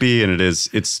 it's creepy and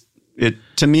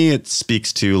to me, it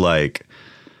speaks to like,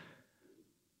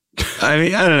 I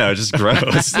mean, I don't know, just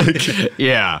gross. Like,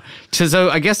 So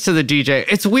I guess to the DJ,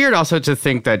 it's weird also to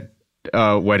think that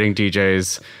wedding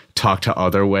DJs talk to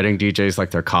other wedding DJs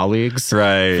like their colleagues.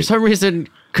 Right. For some reason,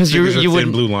 because you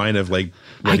would blue line of like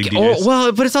wedding DJs.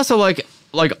 Well, but it's also like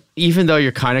even though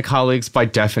you're kind of colleagues, by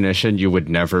definition, you would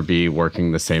never be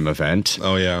working the same event.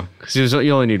 Oh, yeah. Because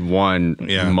you only need one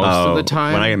most of the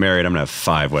time. When I get married, I'm going to have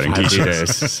 5 wedding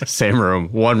DJs. Same room,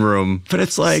 one room. But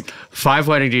it's like 5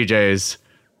 wedding DJs,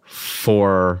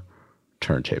 4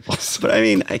 turntables. But I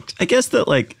mean, I guess that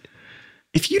like,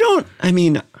 if you don't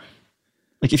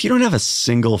have a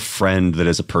single friend that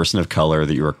is a person of color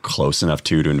that you are close enough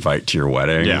to invite to your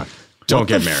wedding. Don't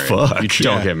get married. Fuck? You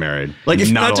don't get married. Like,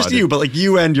 if not just you, but like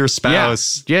you and your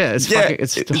spouse. It's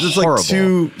it's horrible. like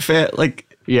too fat.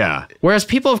 Like, Whereas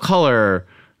people of color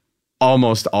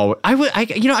almost always,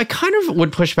 I kind of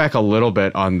would push back a little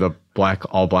bit on the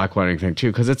all black wedding thing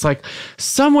too, because it's like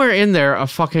somewhere in there a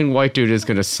fucking white dude is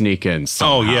going to sneak in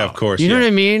somehow. Oh yeah, of course. You know what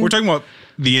I mean? We're talking about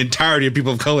the entirety of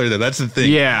people of color. That's the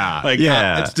thing.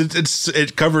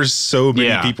 It covers so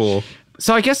many people.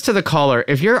 So I guess to the caller,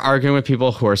 if you're arguing with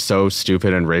people who are so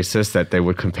stupid and racist that they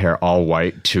would compare all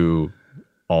white to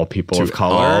all people of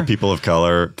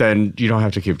color, then you don't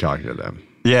have to keep talking to them.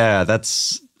 Yeah,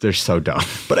 they're so dumb.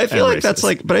 But I feel like that's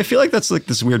like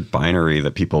this weird binary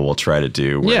that people will try to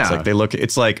do. Where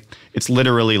it's like it's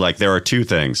literally like there are 2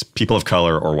 things: people of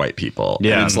color or white people.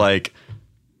 Yeah, and it's like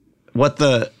what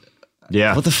the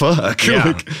fuck? Yeah.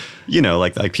 Like, you know,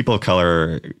 like people of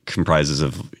color comprises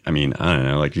of, I mean, I don't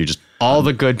know, like you just all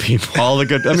the good people,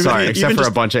 sorry, except for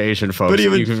a bunch of Asian folks. But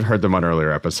you've heard them on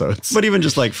earlier episodes. But even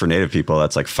just like for Native people,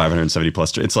 that's like 570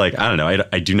 plus. It's like, I don't know.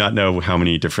 I do not know how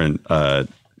many different types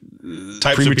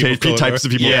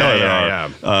of people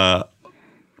there are.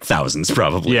 Thousands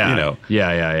probably. Yeah. You know.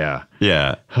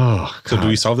 Yeah. Oh, God. So do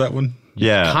we solve that one?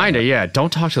 Yeah. Kinda, yeah.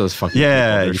 Don't talk to those fucking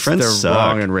people. Your friends they're suck.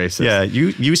 wrong and racist. Yeah,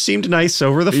 you seemed nice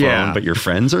over the phone, but your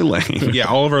friends are lame. Yeah,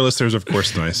 all of our listeners, of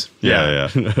course, nice. Yeah.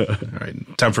 All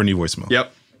right, time for a new voicemail.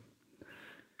 Yep.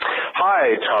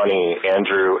 Hi, Tawny,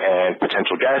 Andrew, and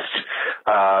potential guest.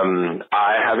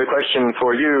 I have a question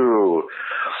for you.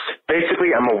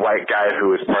 Basically, I'm a white guy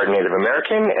who is part Native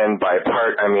American, and by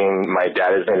part, I mean my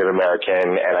dad is Native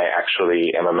American, and I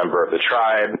actually am a member of the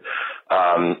tribe,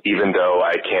 even though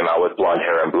I came out with blonde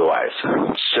hair and blue eyes.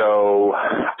 So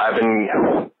I've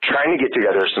been trying to get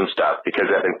together some stuff because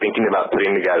I've been thinking about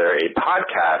putting together a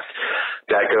podcast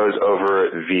that goes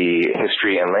over the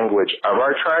history and language of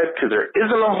our tribe, because there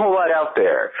isn't a whole lot out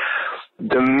there.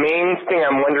 The main thing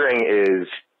I'm wondering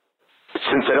is,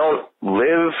 since I don't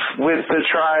live with the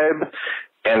tribe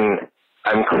and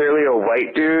I'm clearly a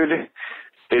white dude,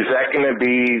 is that going to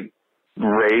be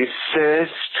racist,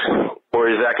 or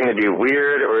is that going to be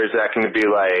weird, or is that going to be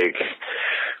like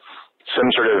some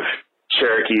sort of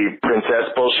Cherokee princess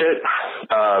bullshit?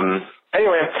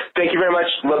 Anyway, thank you very much.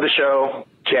 Love the show.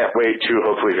 Can't wait to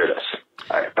hopefully hear this.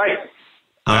 All right, bye.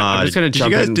 I'm just gonna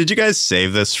jump in. Did you guys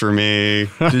save this for me?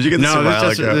 Did you get this a while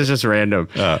ago? This is just random.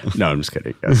 No, I'm just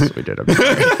kidding. Yes, we did.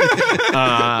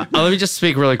 Let me just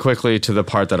speak really quickly to the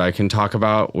part that I can talk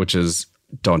about, which is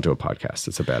don't do a podcast.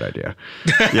 It's a bad idea.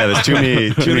 Yeah, there's too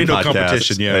many podcasts.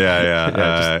 Competition.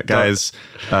 Yeah. Guys,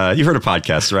 you've heard of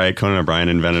podcasts, right? Conan O'Brien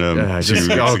invented them.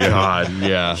 Oh God,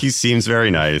 yeah. He seems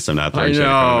very nice. I'm not throwing shade at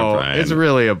Conan O'Brien. It's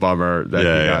really a bummer that he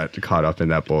got caught up in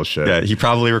that bullshit. Yeah, he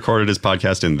probably recorded his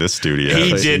podcast in this studio.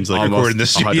 He did record in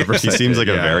this studio. He seems like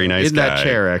a very nice guy. In that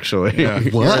chair, actually.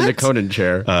 What? In the Conan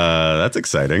chair. That's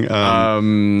exciting.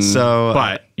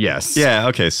 But Yes. Yeah.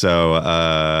 Okay. So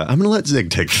I'm going to let Zig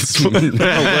take this one.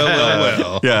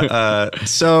 well. Yeah.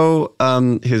 So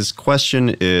his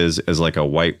question is, as like a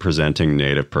white presenting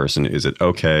Native person, is it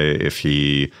okay if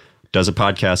he does a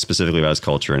podcast specifically about his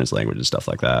culture and his language and stuff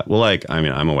like that? Well, like, I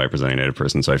mean, I'm a white presenting Native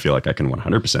person, so I feel like I can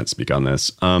 100% speak on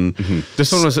this.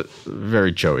 This one was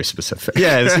very Joey specific.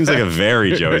 Yeah, it seems like a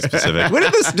very Joey specific. When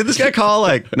did this guy call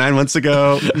like 9 months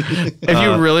ago? If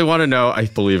you really want to know, I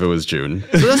believe it was June.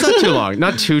 So that's not too long.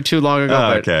 Not too long ago.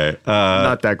 But okay.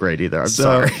 Not that great either. I'm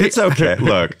sorry. It's okay.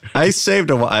 Look, I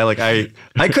saved I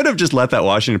could have just let that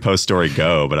Washington Post story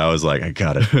go, but I was like,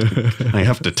 I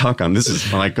have to talk on this.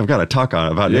 Is like I've got to talk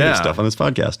on about Native stuff on this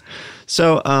podcast.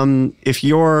 So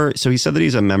so he said that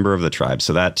he's a member of the tribe.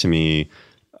 So that to me,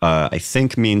 I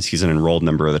think means he's an enrolled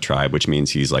member of the tribe, which means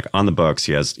he's like on the books.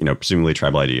 He has, presumably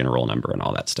tribal ID and a roll number and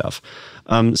all that stuff.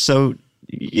 So,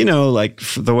 like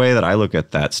the way that I look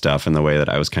at that stuff and the way that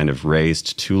I was kind of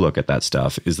raised to look at that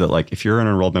stuff is that like, if you're an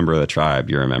enrolled member of the tribe,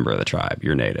 you're a member of the tribe,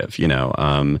 you're Native,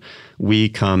 we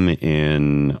come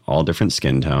in all different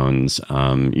skin tones.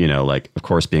 Like, of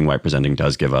course, being white presenting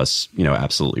does give us,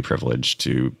 absolutely privilege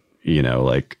to,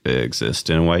 like exist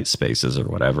in white spaces or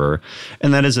whatever.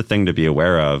 And that is a thing to be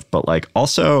aware of. But like,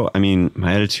 also, I mean,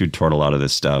 my attitude toward a lot of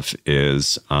this stuff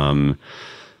is,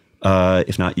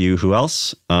 if not you, who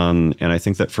else? And I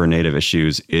think that for Native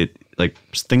issues, like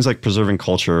things like preserving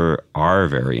culture are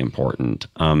very important.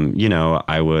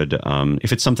 I would,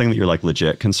 if it's something that you're like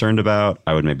legit concerned about,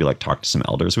 I would maybe like talk to some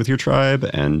elders with your tribe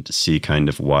and see kind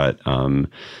of what,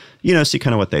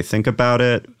 what they think about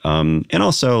it. And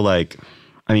also like,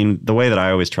 I mean, the way that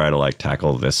I always try to like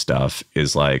tackle this stuff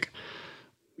is like,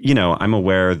 I'm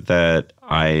aware that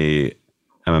I'm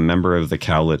a member of the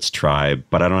Cowlitz tribe,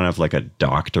 but I don't have like a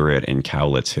doctorate in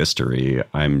Cowlitz history.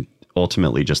 I'm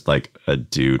ultimately just like a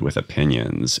dude with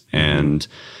opinions. And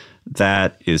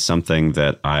that is something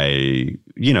that I,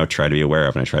 try to be aware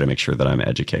of, and I try to make sure that I'm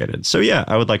educated. So yeah,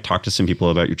 I would like talk to some people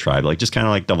about your tribe, like just kind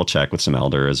of like double check with some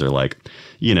elders, or like,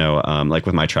 like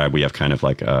with my tribe, we have kind of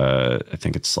like I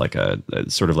think it's like a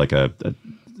sort of like a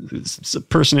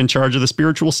person in charge of the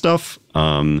spiritual stuff.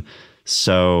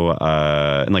 So,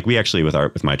 and like we actually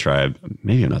with my tribe,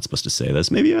 maybe I'm not supposed to say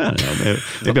this. Maybe, I don't know.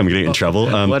 Maybe I'm getting in trouble.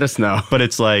 Let us know. But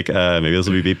it's like, maybe this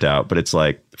will be beeped out, but it's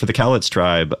like for the Cowlitz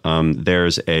tribe,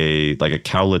 there's a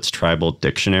Cowlitz tribal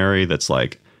dictionary that's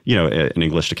like, an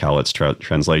English to Cowlitz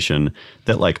translation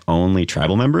that like only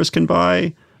tribal members can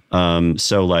buy.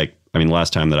 So like, I mean,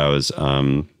 last time that I was,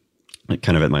 like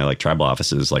kind of at my like tribal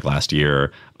offices, like last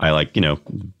year, I like,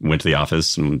 went to the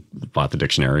office and bought the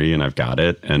dictionary and I've got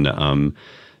it. And,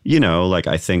 like,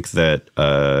 I think that,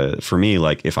 for me,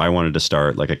 like if I wanted to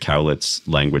start like a Cowlitz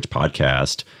language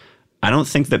podcast, I don't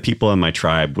think that people in my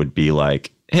tribe would be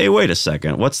like, hey, wait a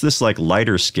second, what's this like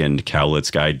lighter skinned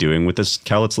Cowlitz guy doing with this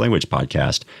Cowlitz language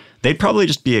podcast? They'd probably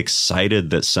just be excited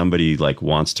that somebody like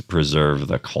wants to preserve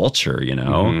the culture,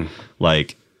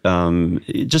 like,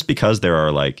 just because there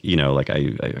are like, like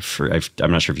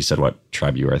I'm not sure if you said what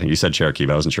tribe you were. I think you said Cherokee,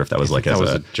 but I wasn't sure if that was like that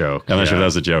was a joke. I'm not sure if that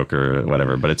was a joke or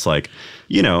whatever, but it's like,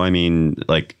 I mean,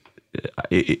 like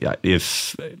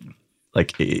if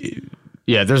like,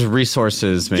 yeah, there's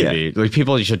resources maybe like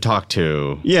people you should talk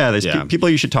to. Yeah, there's people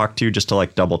you should talk to just to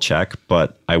like double check,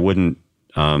 but I wouldn't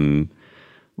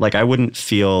I wouldn't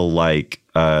feel like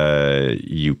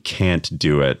you can't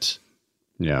do it.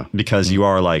 Yeah. Because you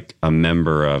are like a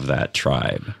member of that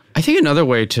tribe. I think another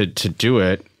way to do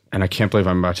it, and I can't believe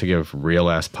I'm about to give real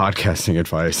ass podcasting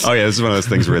advice. Oh yeah, this is one of those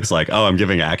things where it's like, oh, I'm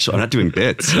not doing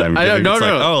bits. No.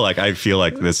 Oh, like I feel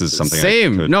like this is something.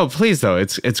 Same. No, please though.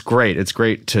 It's great. It's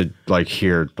great to like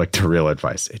hear like the real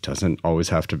advice. It doesn't always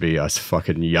have to be us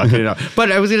fucking yucking it up.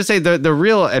 But I was gonna say the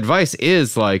real advice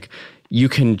is like you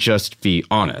can just be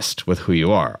honest with who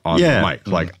you are on the mic.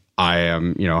 Like I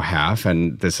am, half,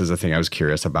 and this is a thing I was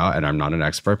curious about, and I'm not an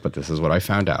expert, but this is what I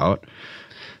found out,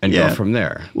 and go from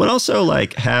there. Well, also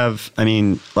like I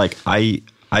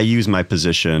use my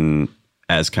position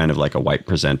as kind of like a white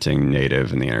presenting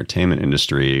Native in the entertainment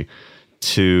industry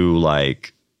to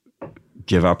like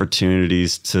give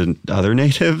opportunities to other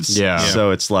Natives. Yeah. So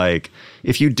it's like,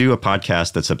 if you do a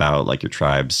podcast that's about like your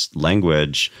tribe's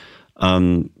language,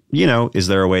 is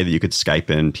there a way that you could Skype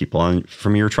in people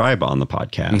from your tribe on the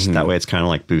podcast? Mm-hmm. That way it's kind of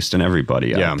like boosting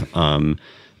everybody up. And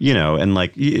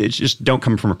like, it's just don't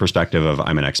come from a perspective of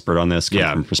I'm an expert on this. Come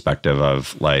from a perspective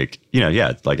of like,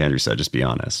 like Andrew said, just be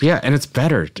honest. Yeah. And it's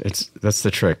better. That's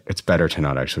the trick. It's better to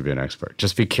not actually be an expert.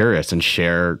 Just be curious and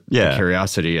share the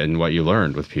curiosity and what you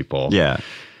learned with people. Yeah.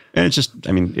 And it's just,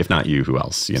 I mean, if not you, who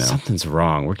else, you know? Something's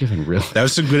wrong. We're giving real. That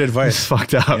was some good advice. It's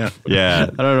fucked up. Yeah.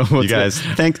 I don't know what you guys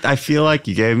I feel like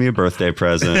you gave me a birthday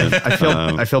present.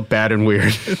 I feel bad and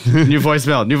weird. New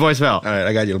voicemail. All right,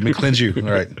 I got you. Let me cleanse you.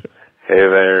 All right. Hey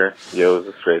there, Yo,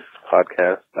 this Racist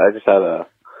Podcast. I just had a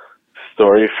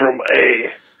story from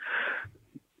a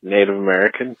Native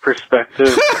American perspective.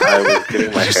 I was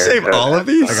getting my hair save cut all of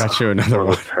these? I got you another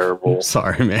one. Terrible.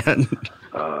 Sorry, man.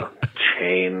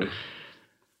 Chain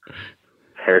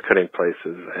haircutting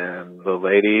places, and the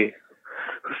lady,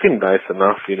 who seemed nice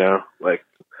enough, you know, like,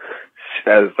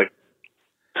 as like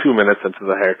 2 minutes into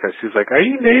the haircut, she's like, "Are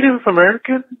you Native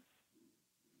American?"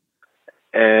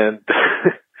 And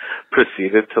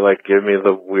proceeded to like give me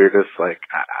the weirdest, like,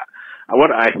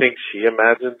 what I think she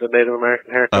imagined the Native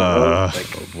American haircut was.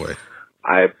 Like, oh boy.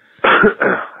 I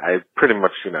pretty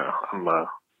much, you know, I'm a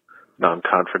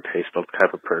non-confrontational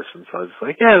type of person, so I was just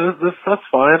like, yeah, that's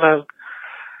fine.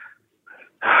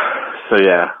 So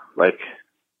yeah, like,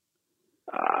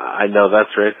 I know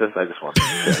that's racist. I just want to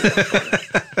share.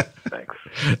 Thanks.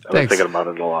 I was thinking about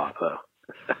it a lot,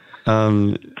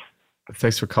 though.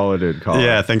 Thanks for calling in, Colin.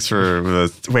 Yeah, thanks for.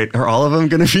 Wait, are all of them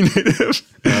going to be native?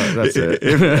 That's it.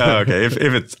 Okay, if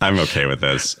it's, I'm okay with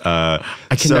this. I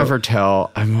can never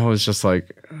tell. I'm always just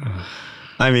like.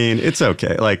 I mean, it's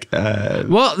okay. Like,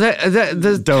 well,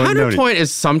 the counterpoint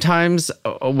is sometimes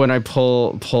when I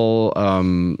pull.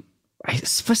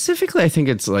 Specifically, I think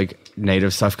it's like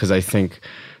native stuff because I think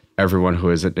everyone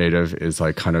who isn't native is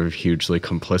like kind of hugely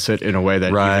complicit in a way that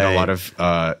even a lot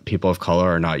of people of color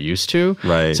are not used to.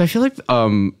 Right. So I feel like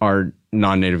our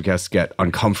non-native guests get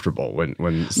uncomfortable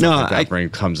when stuff like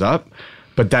that comes up.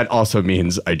 But that also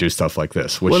means I do stuff like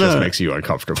this, which just makes you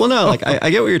uncomfortable. Well, no, like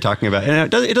I get what you're talking about,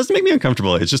 and it doesn't make me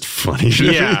uncomfortable. It's just funny.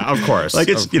 Yeah, of course. Like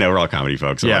it's we're all comedy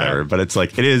folks or whatever, but it's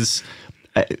like it's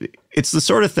the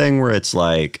sort of thing where it's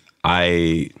like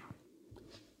you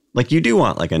do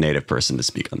want like a native person to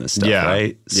speak on this stuff,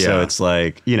 right? Yeah. So it's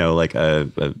like, you know, like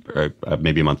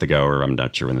maybe a month ago, or I'm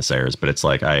not sure when this airs, but it's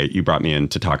like you brought me in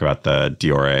to talk about the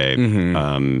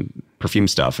Dior perfume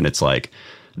stuff, and it's like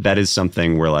that is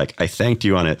something where like I thanked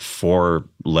you on it for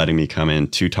letting me come in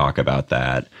to talk about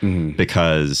that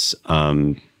because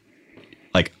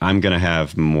like I'm gonna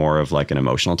have more of like an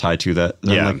emotional tie to that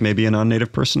than like maybe a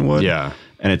non-native person would. Yeah.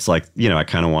 And it's like, you know, I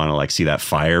kind of want to like see that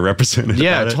fire represented.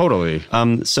 Yeah, totally.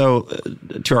 So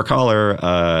to our caller,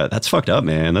 that's fucked up,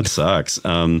 man. That sucks.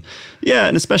 Yeah.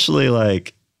 And especially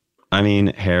like, I mean,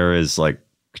 hair is like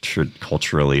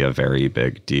culturally a very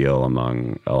big deal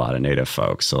among a lot of native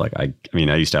folks. So like, I mean,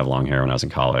 I used to have long hair when I was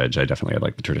in college. I definitely had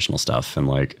like the traditional stuff, and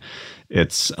like,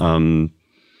 it's,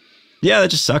 yeah, that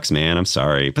just sucks, man. I'm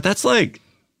sorry. But that's like,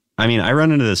 I mean, I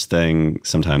run into this thing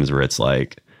sometimes where it's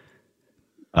like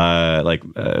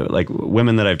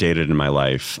women that I've dated in my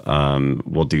life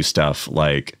will do stuff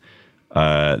like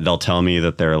they'll tell me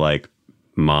that their like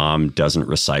mom doesn't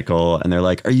recycle, and they're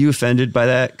like, "Are you offended by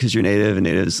that because you're native and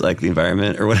natives like the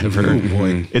environment or whatever?" Oh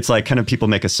boy. It's like kind of people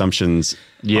make assumptions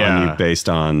on you based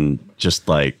on just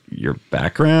like your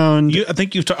background. I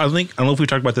don't know if we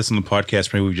talked about this in the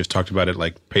podcast. Maybe we just talked about it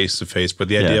like face to face. But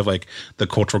the idea of like the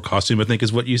cultural costume, I think,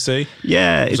 is what you say.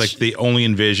 Yeah, it's like they only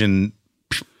envision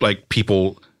like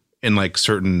people in like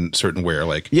certain wear,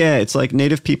 like it's like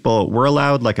native people, we're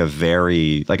allowed like a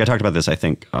very, like I talked about this I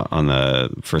think on the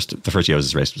first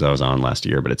Yo's race I was on last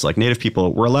year, but it's like native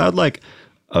people, we're allowed like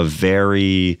a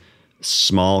very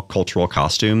small cultural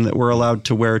costume that we're allowed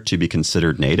to wear to be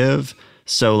considered native.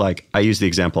 So like I use the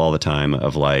example all the time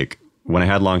of like when I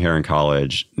had long hair in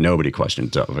college, nobody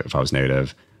questioned if I was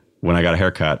native. When I got a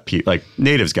haircut, like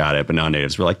natives got it, but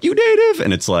non-natives were like, "You native?"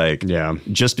 And it's like,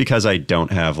 just because I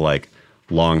don't have like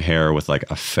long hair with like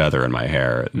a feather in my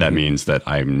hair, that means that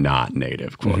I'm not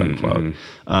native, quote unquote.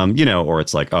 You know, or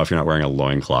it's like, oh, if you're not wearing a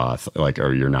loincloth, like,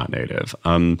 or you're not native.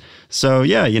 So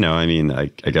yeah, you know, I mean, I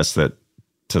guess that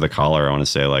to the caller, I want to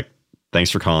say like, thanks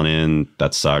for calling in.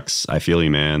 That sucks. I feel you,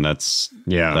 man. That's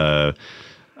I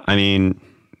mean,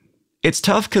 it's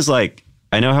tough because like,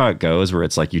 I know how it goes where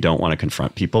it's like you don't want to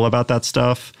confront people about that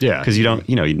stuff. Yeah. Because you don't,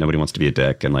 you know, nobody wants to be a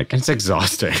dick, and like it's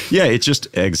exhausting. Yeah, it's just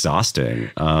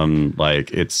exhausting. Like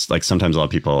it's like sometimes a lot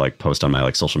of people like post on my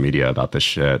like social media about this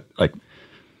shit. Like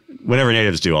whenever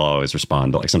natives do, I'll always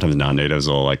respond, but like sometimes non-natives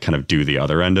will like kind of do the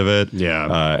other end of it.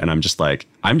 Yeah. And I'm just like,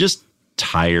 I'm just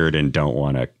tired and don't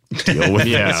want to deal with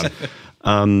it.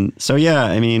 So yeah,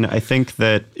 I mean, I think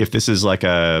that if this is like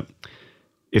a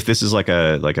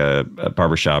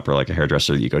barbershop or like a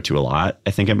hairdresser that you go to a lot,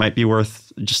 I think it might be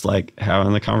worth just like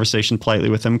having the conversation politely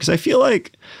with them. Because I feel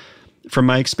like from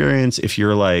my experience, if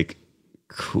you're like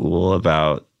cool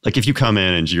about like if you come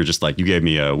in and you're just like, you gave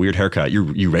me a weird haircut, you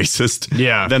racist.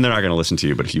 Yeah. Then they're not going to listen to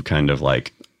you. But if you kind of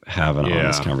like have an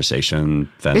honest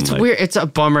conversation, then it's weird. It's a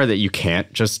bummer that you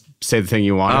can't just say the thing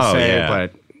you want to say,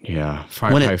 but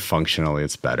probably functionally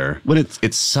it's better. When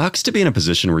it sucks to be in a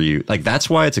position where you like, that's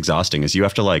why it's exhausting, is you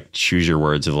have to like choose your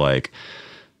words of like,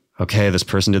 okay, this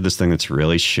person did this thing that's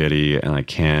really shitty, and I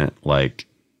can't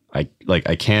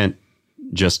I can't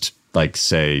just like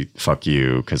say fuck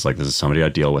you, because like this is somebody I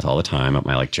deal with all the time at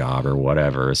my like job or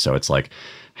whatever. So it's like,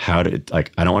 I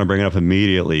don't want to bring it up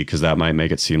immediately because that might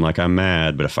make it seem like I'm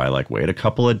mad. But if I like wait a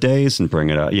couple of days and bring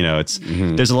it up, it's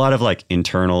there's a lot of like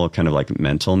internal kind of like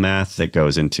mental math that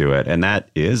goes into it, and that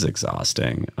is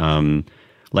exhausting.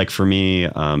 Like for me,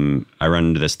 I run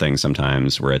into this thing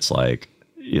sometimes where it's like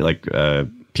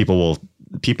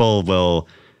people will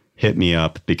hit me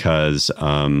up because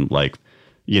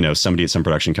somebody at some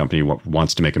production company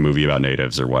wants to make a movie about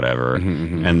natives or whatever.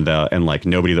 And like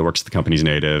nobody that works at the company's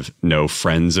native, no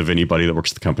friends of anybody that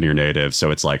works at the company are native.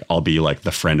 So it's like, I'll be like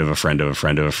the friend of a friend of a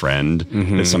friend of a friend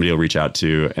that somebody will reach out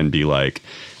to and be like,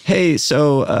 hey,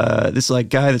 so this like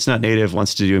guy that's not native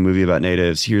wants to do a movie about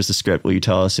natives. Here's the script. Will you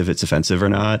tell us if it's offensive or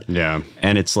not? Yeah.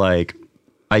 And it's like,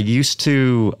 I used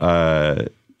to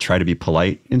try to be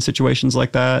polite in situations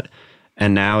like that.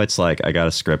 And now it's like, I got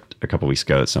a script a couple weeks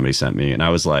ago that somebody sent me, and I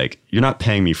was like, you're not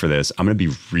paying me for this. I'm going to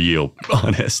be real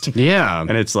honest. Yeah.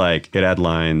 And it's like, it had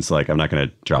lines like, I'm not going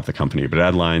to drop the company, but it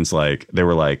had lines like, they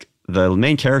were like, the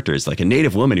main character is like a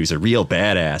native woman who's a real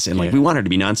badass, and like we want her to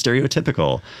be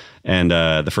non-stereotypical. And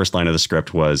the first line of the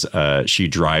script was she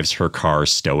drives her car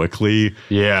stoically.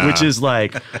 Yeah, which is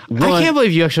like, I can't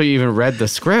believe you actually even read the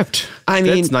script. I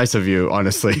mean, it's nice of you,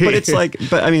 honestly. But it's like,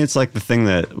 it's like the thing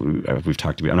that we've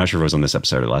talked about. I'm not sure if it was on this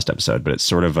episode or the last episode, but it's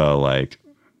sort of a like,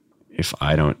 if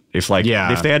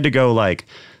they had to go like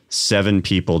 7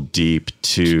 people deep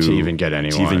to even get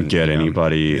anyone,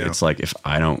 anybody, it's like, if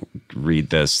I don't read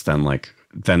this, then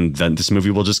this movie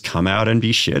will just come out and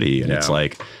be shitty. And it's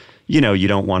like, you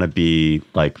don't want to be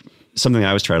like, something I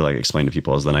always try to like explain to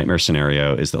people is the nightmare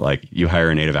scenario is that like you hire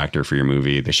a native actor for your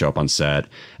movie, they show up on set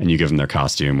and you give them their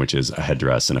costume, which is a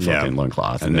headdress and a fucking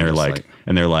loincloth. And they're like,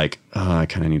 oh, I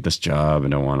kind of need this job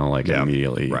and don't want to like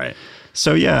immediately. Right.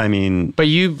 So, yeah, I mean, but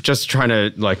you just trying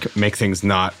to like make things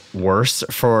not worse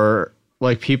for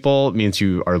like people means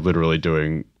you are literally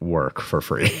doing work for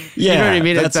free. Yeah. You know what I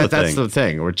mean? That's the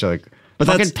thing, which like, but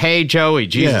fucking pay Joey,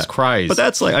 Jesus Christ. But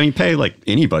that's like, I mean, pay like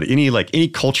anybody, any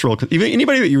cultural, even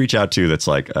anybody that you reach out to that's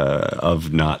like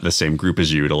of not the same group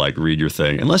as you to like read your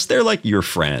thing, unless they're like your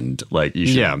friend, like you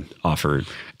should offer.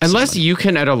 Unless you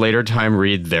can at a later time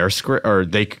read their script, or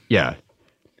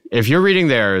if you're reading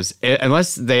theirs,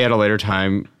 unless they at a later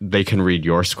time, they can read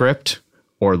your script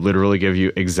or literally give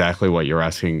you exactly what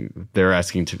they're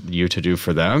asking you to do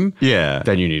for them. Yeah.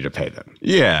 Then you need to pay them.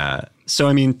 Yeah. So,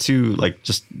 I mean, to like,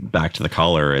 just back to the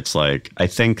caller, it's like, I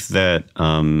think that,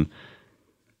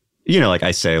 like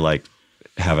I say, like,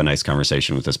 have a nice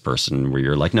conversation with this person where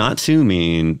you're like, not too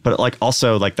mean, but like,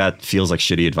 also like that feels like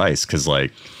shitty advice. Cause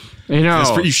like,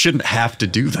 you shouldn't have to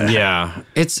do that. Yeah.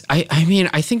 I mean,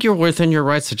 I think you're within your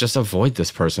rights to just avoid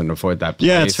this person, avoid that place.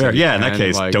 Yeah, it's fair. Yeah, in that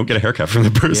case, like, don't get a haircut from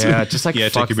the person. Yeah, just like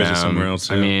fuck take your business them. Somewhere else.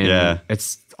 I mean,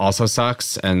 it's also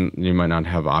sucks and you might not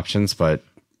have options, but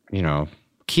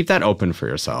keep that open for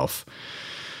yourself.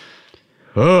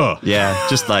 Ugh. Yeah,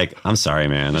 just like, I'm sorry,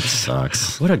 man. That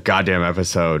sucks. What a goddamn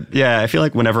episode. Yeah, I feel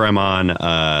like whenever I'm on a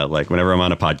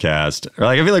podcast, or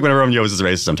like I feel like whenever I'm Yo's is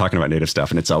Racist, I'm talking about native stuff,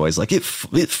 and it's always like it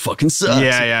fucking sucks.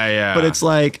 Yeah. But it's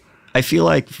like, I feel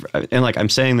like, and like I'm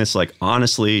saying this like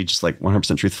honestly, just like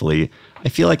 100% truthfully, I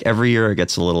feel like every year it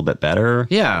gets a little bit better.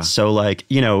 Yeah. So like,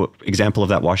 example of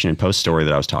that Washington Post story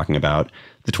that I was talking about,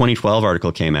 the 2012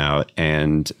 article came out,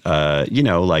 and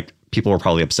like people were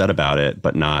probably upset about it,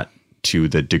 but not to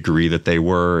the degree that they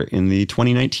were in the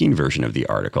 2019 version of the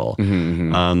article.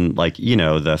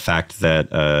 The fact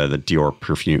that the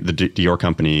Dior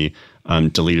company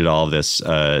deleted all of this,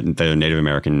 the Native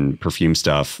American perfume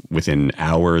stuff within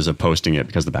hours of posting it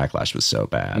because the backlash was so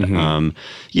bad.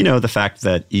 The fact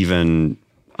that even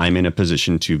I'm in a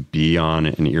position to be on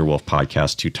an Earwolf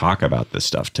podcast to talk about this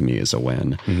stuff, to me is a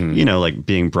win. Like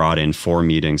being brought in for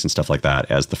meetings and stuff like that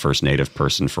as the first native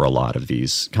person for a lot of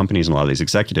these companies and a lot of these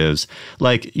executives,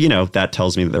 like, that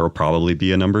tells me that there will probably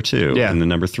be a number 2 and a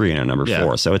number 3 and a number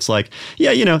 4. So it's like,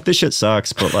 this shit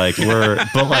sucks, but like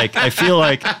I feel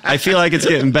like it's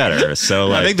getting better. So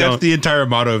like, I think that's the entire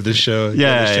motto of this show.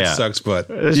 This shit sucks, but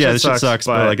this shit sucks,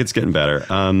 but like it's getting better.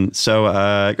 Great.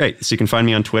 So you can find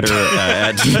me on Twitter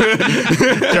at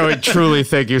Joey, truly,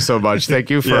 thank you so much. Thank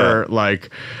you for like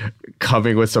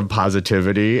coming with some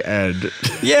positivity and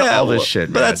Yeah, all this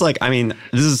shit. But man. that's like, I mean,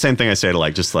 this is the same thing I say to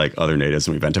like just like other natives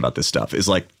when we vent about this stuff. Is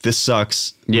like this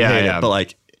sucks. Yeah. But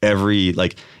like every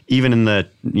like even in the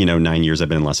 9 years I've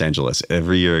been in Los Angeles,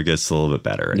 every year it gets a little bit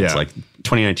better. It's like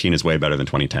 2019 is way better than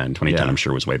 2010. 2010 I'm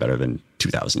sure was way better than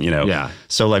 2000. Yeah.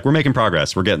 So like we're making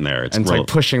progress. We're getting there. It's like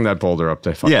pushing that boulder up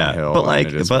the fucking hill. But like,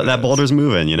 but that boulder's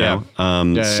moving.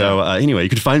 So anyway, you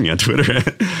can find me on Twitter. You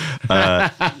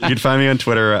can find me on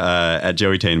Twitter at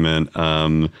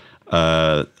Joeytainment.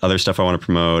 Other stuff I want to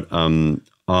promote.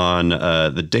 On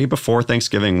the day before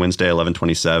Thanksgiving, Wednesday,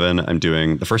 11/27, I'm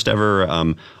doing the first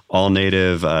ever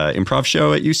all-native improv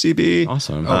show at UCB.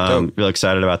 Awesome. Really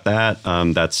excited about that.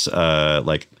 That's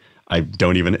like, I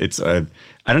don't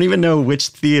even know which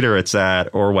theater it's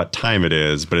at or what time it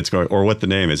is, but it's going, or what the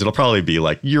name is. It'll probably be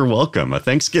like, "You're welcome, a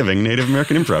Thanksgiving Native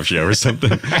American improv show" or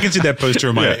something. I can see that poster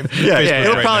on my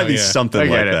It'll probably be something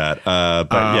like that.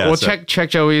 We'll check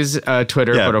Joey's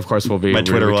Twitter, but of course we'll be my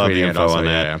Twitter will have the retweeting info on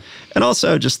that. Yeah. And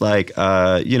also just like,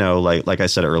 like I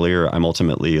said earlier, I'm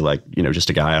ultimately like, just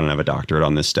a guy. I don't have a doctorate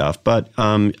on this stuff, but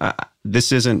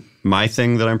this isn't my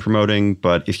thing that I'm promoting.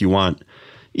 But if you want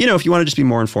to just be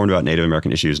more informed about Native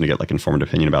American issues and to get like informed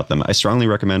opinion about them, I strongly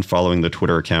recommend following the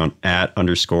Twitter account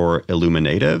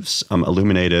 @_Illuminatives.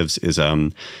 Illuminatives is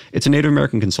it's a Native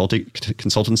American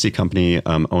consultancy company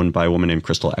owned by a woman named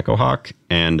Crystal Echohawk,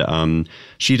 and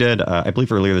she did, I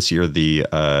believe, earlier this year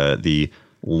the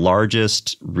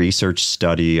largest research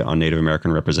study on Native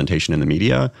American representation in the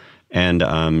media. And,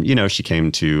 she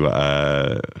came to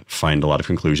find a lot of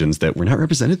conclusions that were not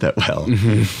represented that well.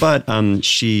 But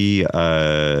she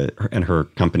and her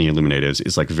company, Illuminatives,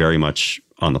 is like very much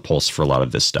on the pulse for a lot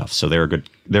of this stuff. So they're good.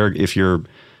 If you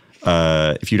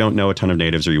don't know a ton of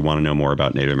natives or you want to know more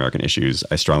about Native American issues,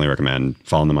 I strongly recommend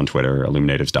following them on Twitter.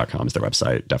 Illuminatives.com is their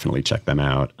website. Definitely check them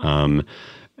out.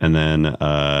 And then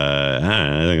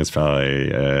I think that's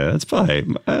probably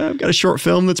I've got a short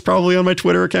film that's probably on my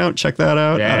Twitter account. Check that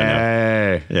out. I don't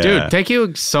know. Yeah. Dude, thank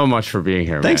you so much for being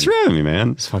here. Thanks for having me,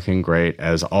 man. It's fucking great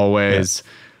as always.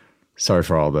 Yeah. Sorry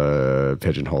for all the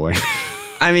pigeonholing.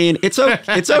 I mean, it's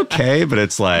okay, but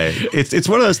it's like it's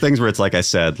one of those things where it's like I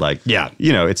said, like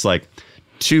it's like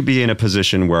to be in a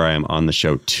position where I am on the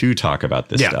show to talk about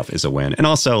this stuff is a win. And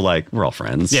also, like, we're all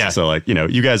friends. Yeah. So, like,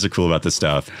 you guys are cool about this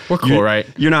stuff. We're cool, right?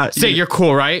 You're not... You're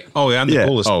cool, right? Oh, yeah, I'm the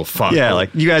coolest. Oh, fuck. Yeah, like,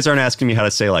 you guys aren't asking me how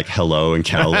to say, like, hello in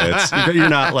Cowlitz. You're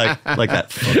not, like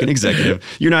that fucking executive.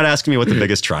 You're not asking me what the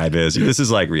biggest tribe is. This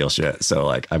is, like, real shit. So,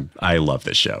 like, I love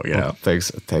this show, you know? Thanks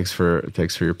for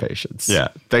your patience. Yeah.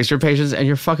 Thanks for your patience and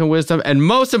your fucking wisdom. And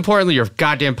most importantly, your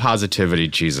goddamn positivity.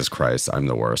 Jesus Christ, I'm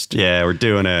the worst. Yeah, we're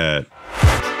doing it.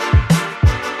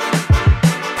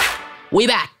 We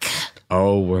back.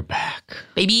 Oh, we're back.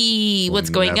 Baby, what's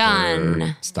going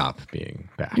on? Stop being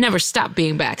back. Never stop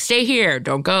being back. Stay here.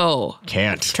 Don't go.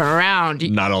 Can't. Turn around.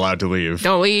 Not allowed to leave.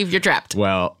 Don't leave. You're trapped.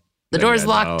 Well, the door's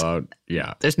locked.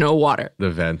 Yeah. There's no water.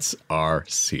 The vents are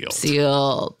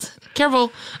sealed.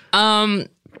 Careful.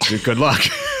 Good luck.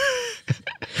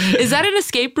 Is that an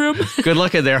escape room? Good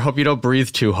luck in there. Hope you don't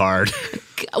breathe too hard.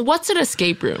 What's an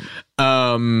escape room?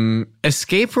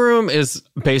 Escape room is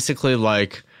basically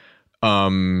like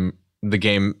the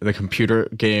computer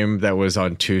game that was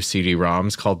on 2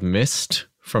 CD-ROMs called Myst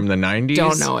from the 90s.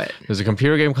 Don't know it. There's a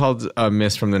computer game called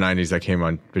Myst from the 90s that came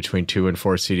on between 2 and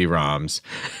 4 CD-ROMs.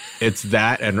 It's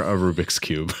that and a Rubik's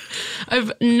Cube.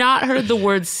 I've not heard the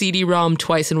word CD-ROM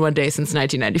twice in one day since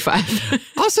 1995.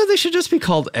 Also, they should just be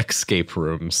called escape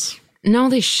rooms. No,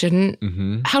 they shouldn't.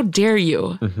 Mm-hmm. How dare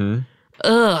you? Mm-hmm.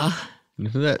 Ugh.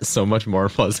 Isn't that so much more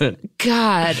pleasant?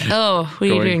 God. Oh, what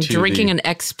are you doing? Drinking an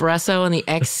espresso in the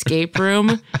escape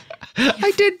room?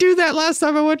 I did do that last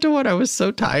time I went to one. I was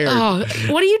so tired. Oh,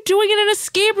 what are you doing in an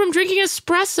escape room drinking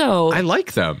espresso? I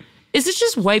like them. Is it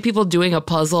just white people doing a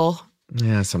puzzle?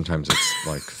 Yeah, sometimes it's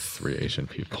like 3 Asian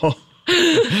people.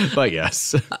 But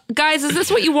yes. Guys, is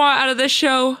this what you want out of this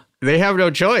show? They have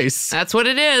no choice. That's what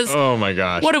it is. Oh my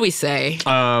gosh. What do we say?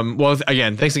 Well,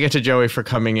 again, thanks again to Joey for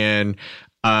coming in.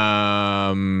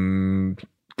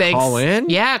 Thanks. Call in?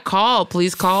 Yeah, call.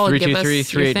 Please call and give us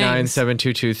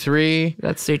 323-389-7223.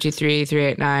 That's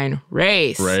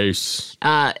 323-389-RACE. RACE.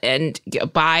 And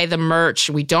buy the merch.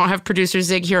 We don't have Producer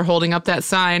Zig here holding up that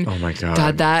sign. Oh my God.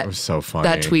 God, that was so funny.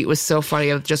 That tweet was so funny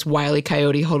of just Wile E.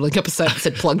 Coyote holding up a sign that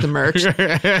said plug the merch.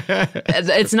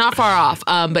 It's not far off,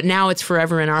 but now it's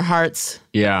forever in our hearts.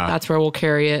 Yeah. That's where we'll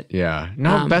carry it. Yeah.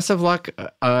 No, best of luck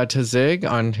to Zig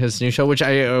on his new show, which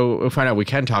I find out we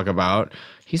can talk about.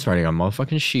 He's writing on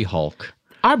motherfucking She-Hulk.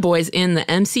 Our boy's in the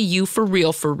MCU for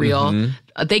real, for real.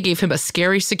 Mm-hmm. They gave him a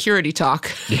scary security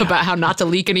talk about how not to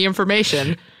leak any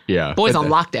information. Yeah. Boys on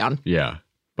lockdown. Yeah.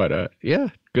 But yeah,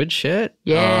 good shit.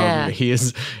 Yeah.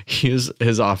 His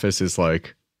office is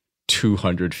like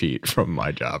 200 feet from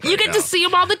my job. You get to see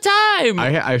him all the time.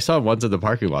 I saw him once in the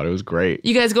parking lot. It was great.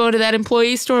 You guys go into that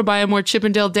employee store, buying more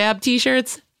Chippendale Dab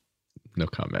t-shirts? No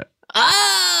comment.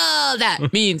 Oh,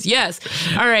 that means yes.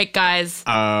 All right, guys.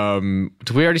 Did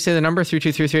we already say the number?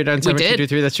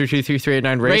 323-389-7223. That's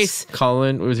 323-389 race. Call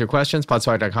in with your questions.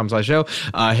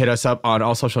 Podswag.com/show. Hit us up on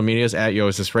all social medias at Yo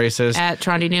Is This Racist? At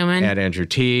Trondy Newman. At Andrew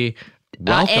T.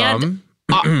 Welcome.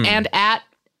 And at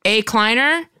A.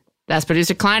 Kleiner. That's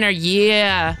producer Kleiner.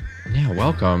 Yeah. Yeah,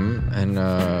 welcome. And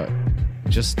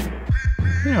just,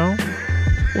 you know.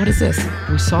 What is this?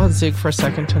 We saw Zig for a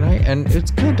second tonight, and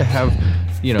it's good to have,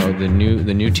 you know, the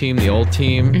new team, the old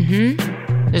team.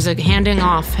 Mm-hmm. There's a handing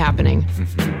off happening.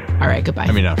 Mm-hmm. All right, goodbye.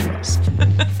 I mean, not for us.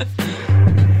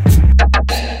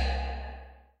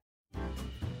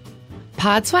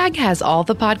 Podswag has all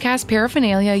the podcast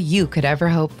paraphernalia you could ever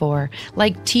hope for,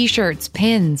 like t-shirts,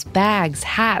 pins, bags,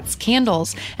 hats,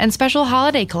 candles, and special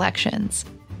holiday collections.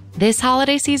 This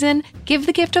holiday season, give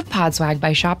the gift of Podswag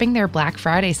by shopping their Black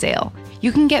Friday sale.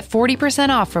 You can get 40%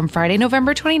 off from Friday,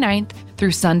 November 29th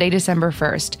through Sunday, December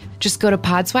 1st. Just go to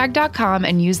podswag.com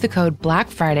and use the code Black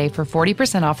Friday for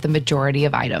 40% off the majority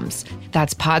of items.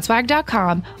 That's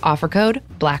podswag.com, offer code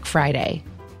Black Friday.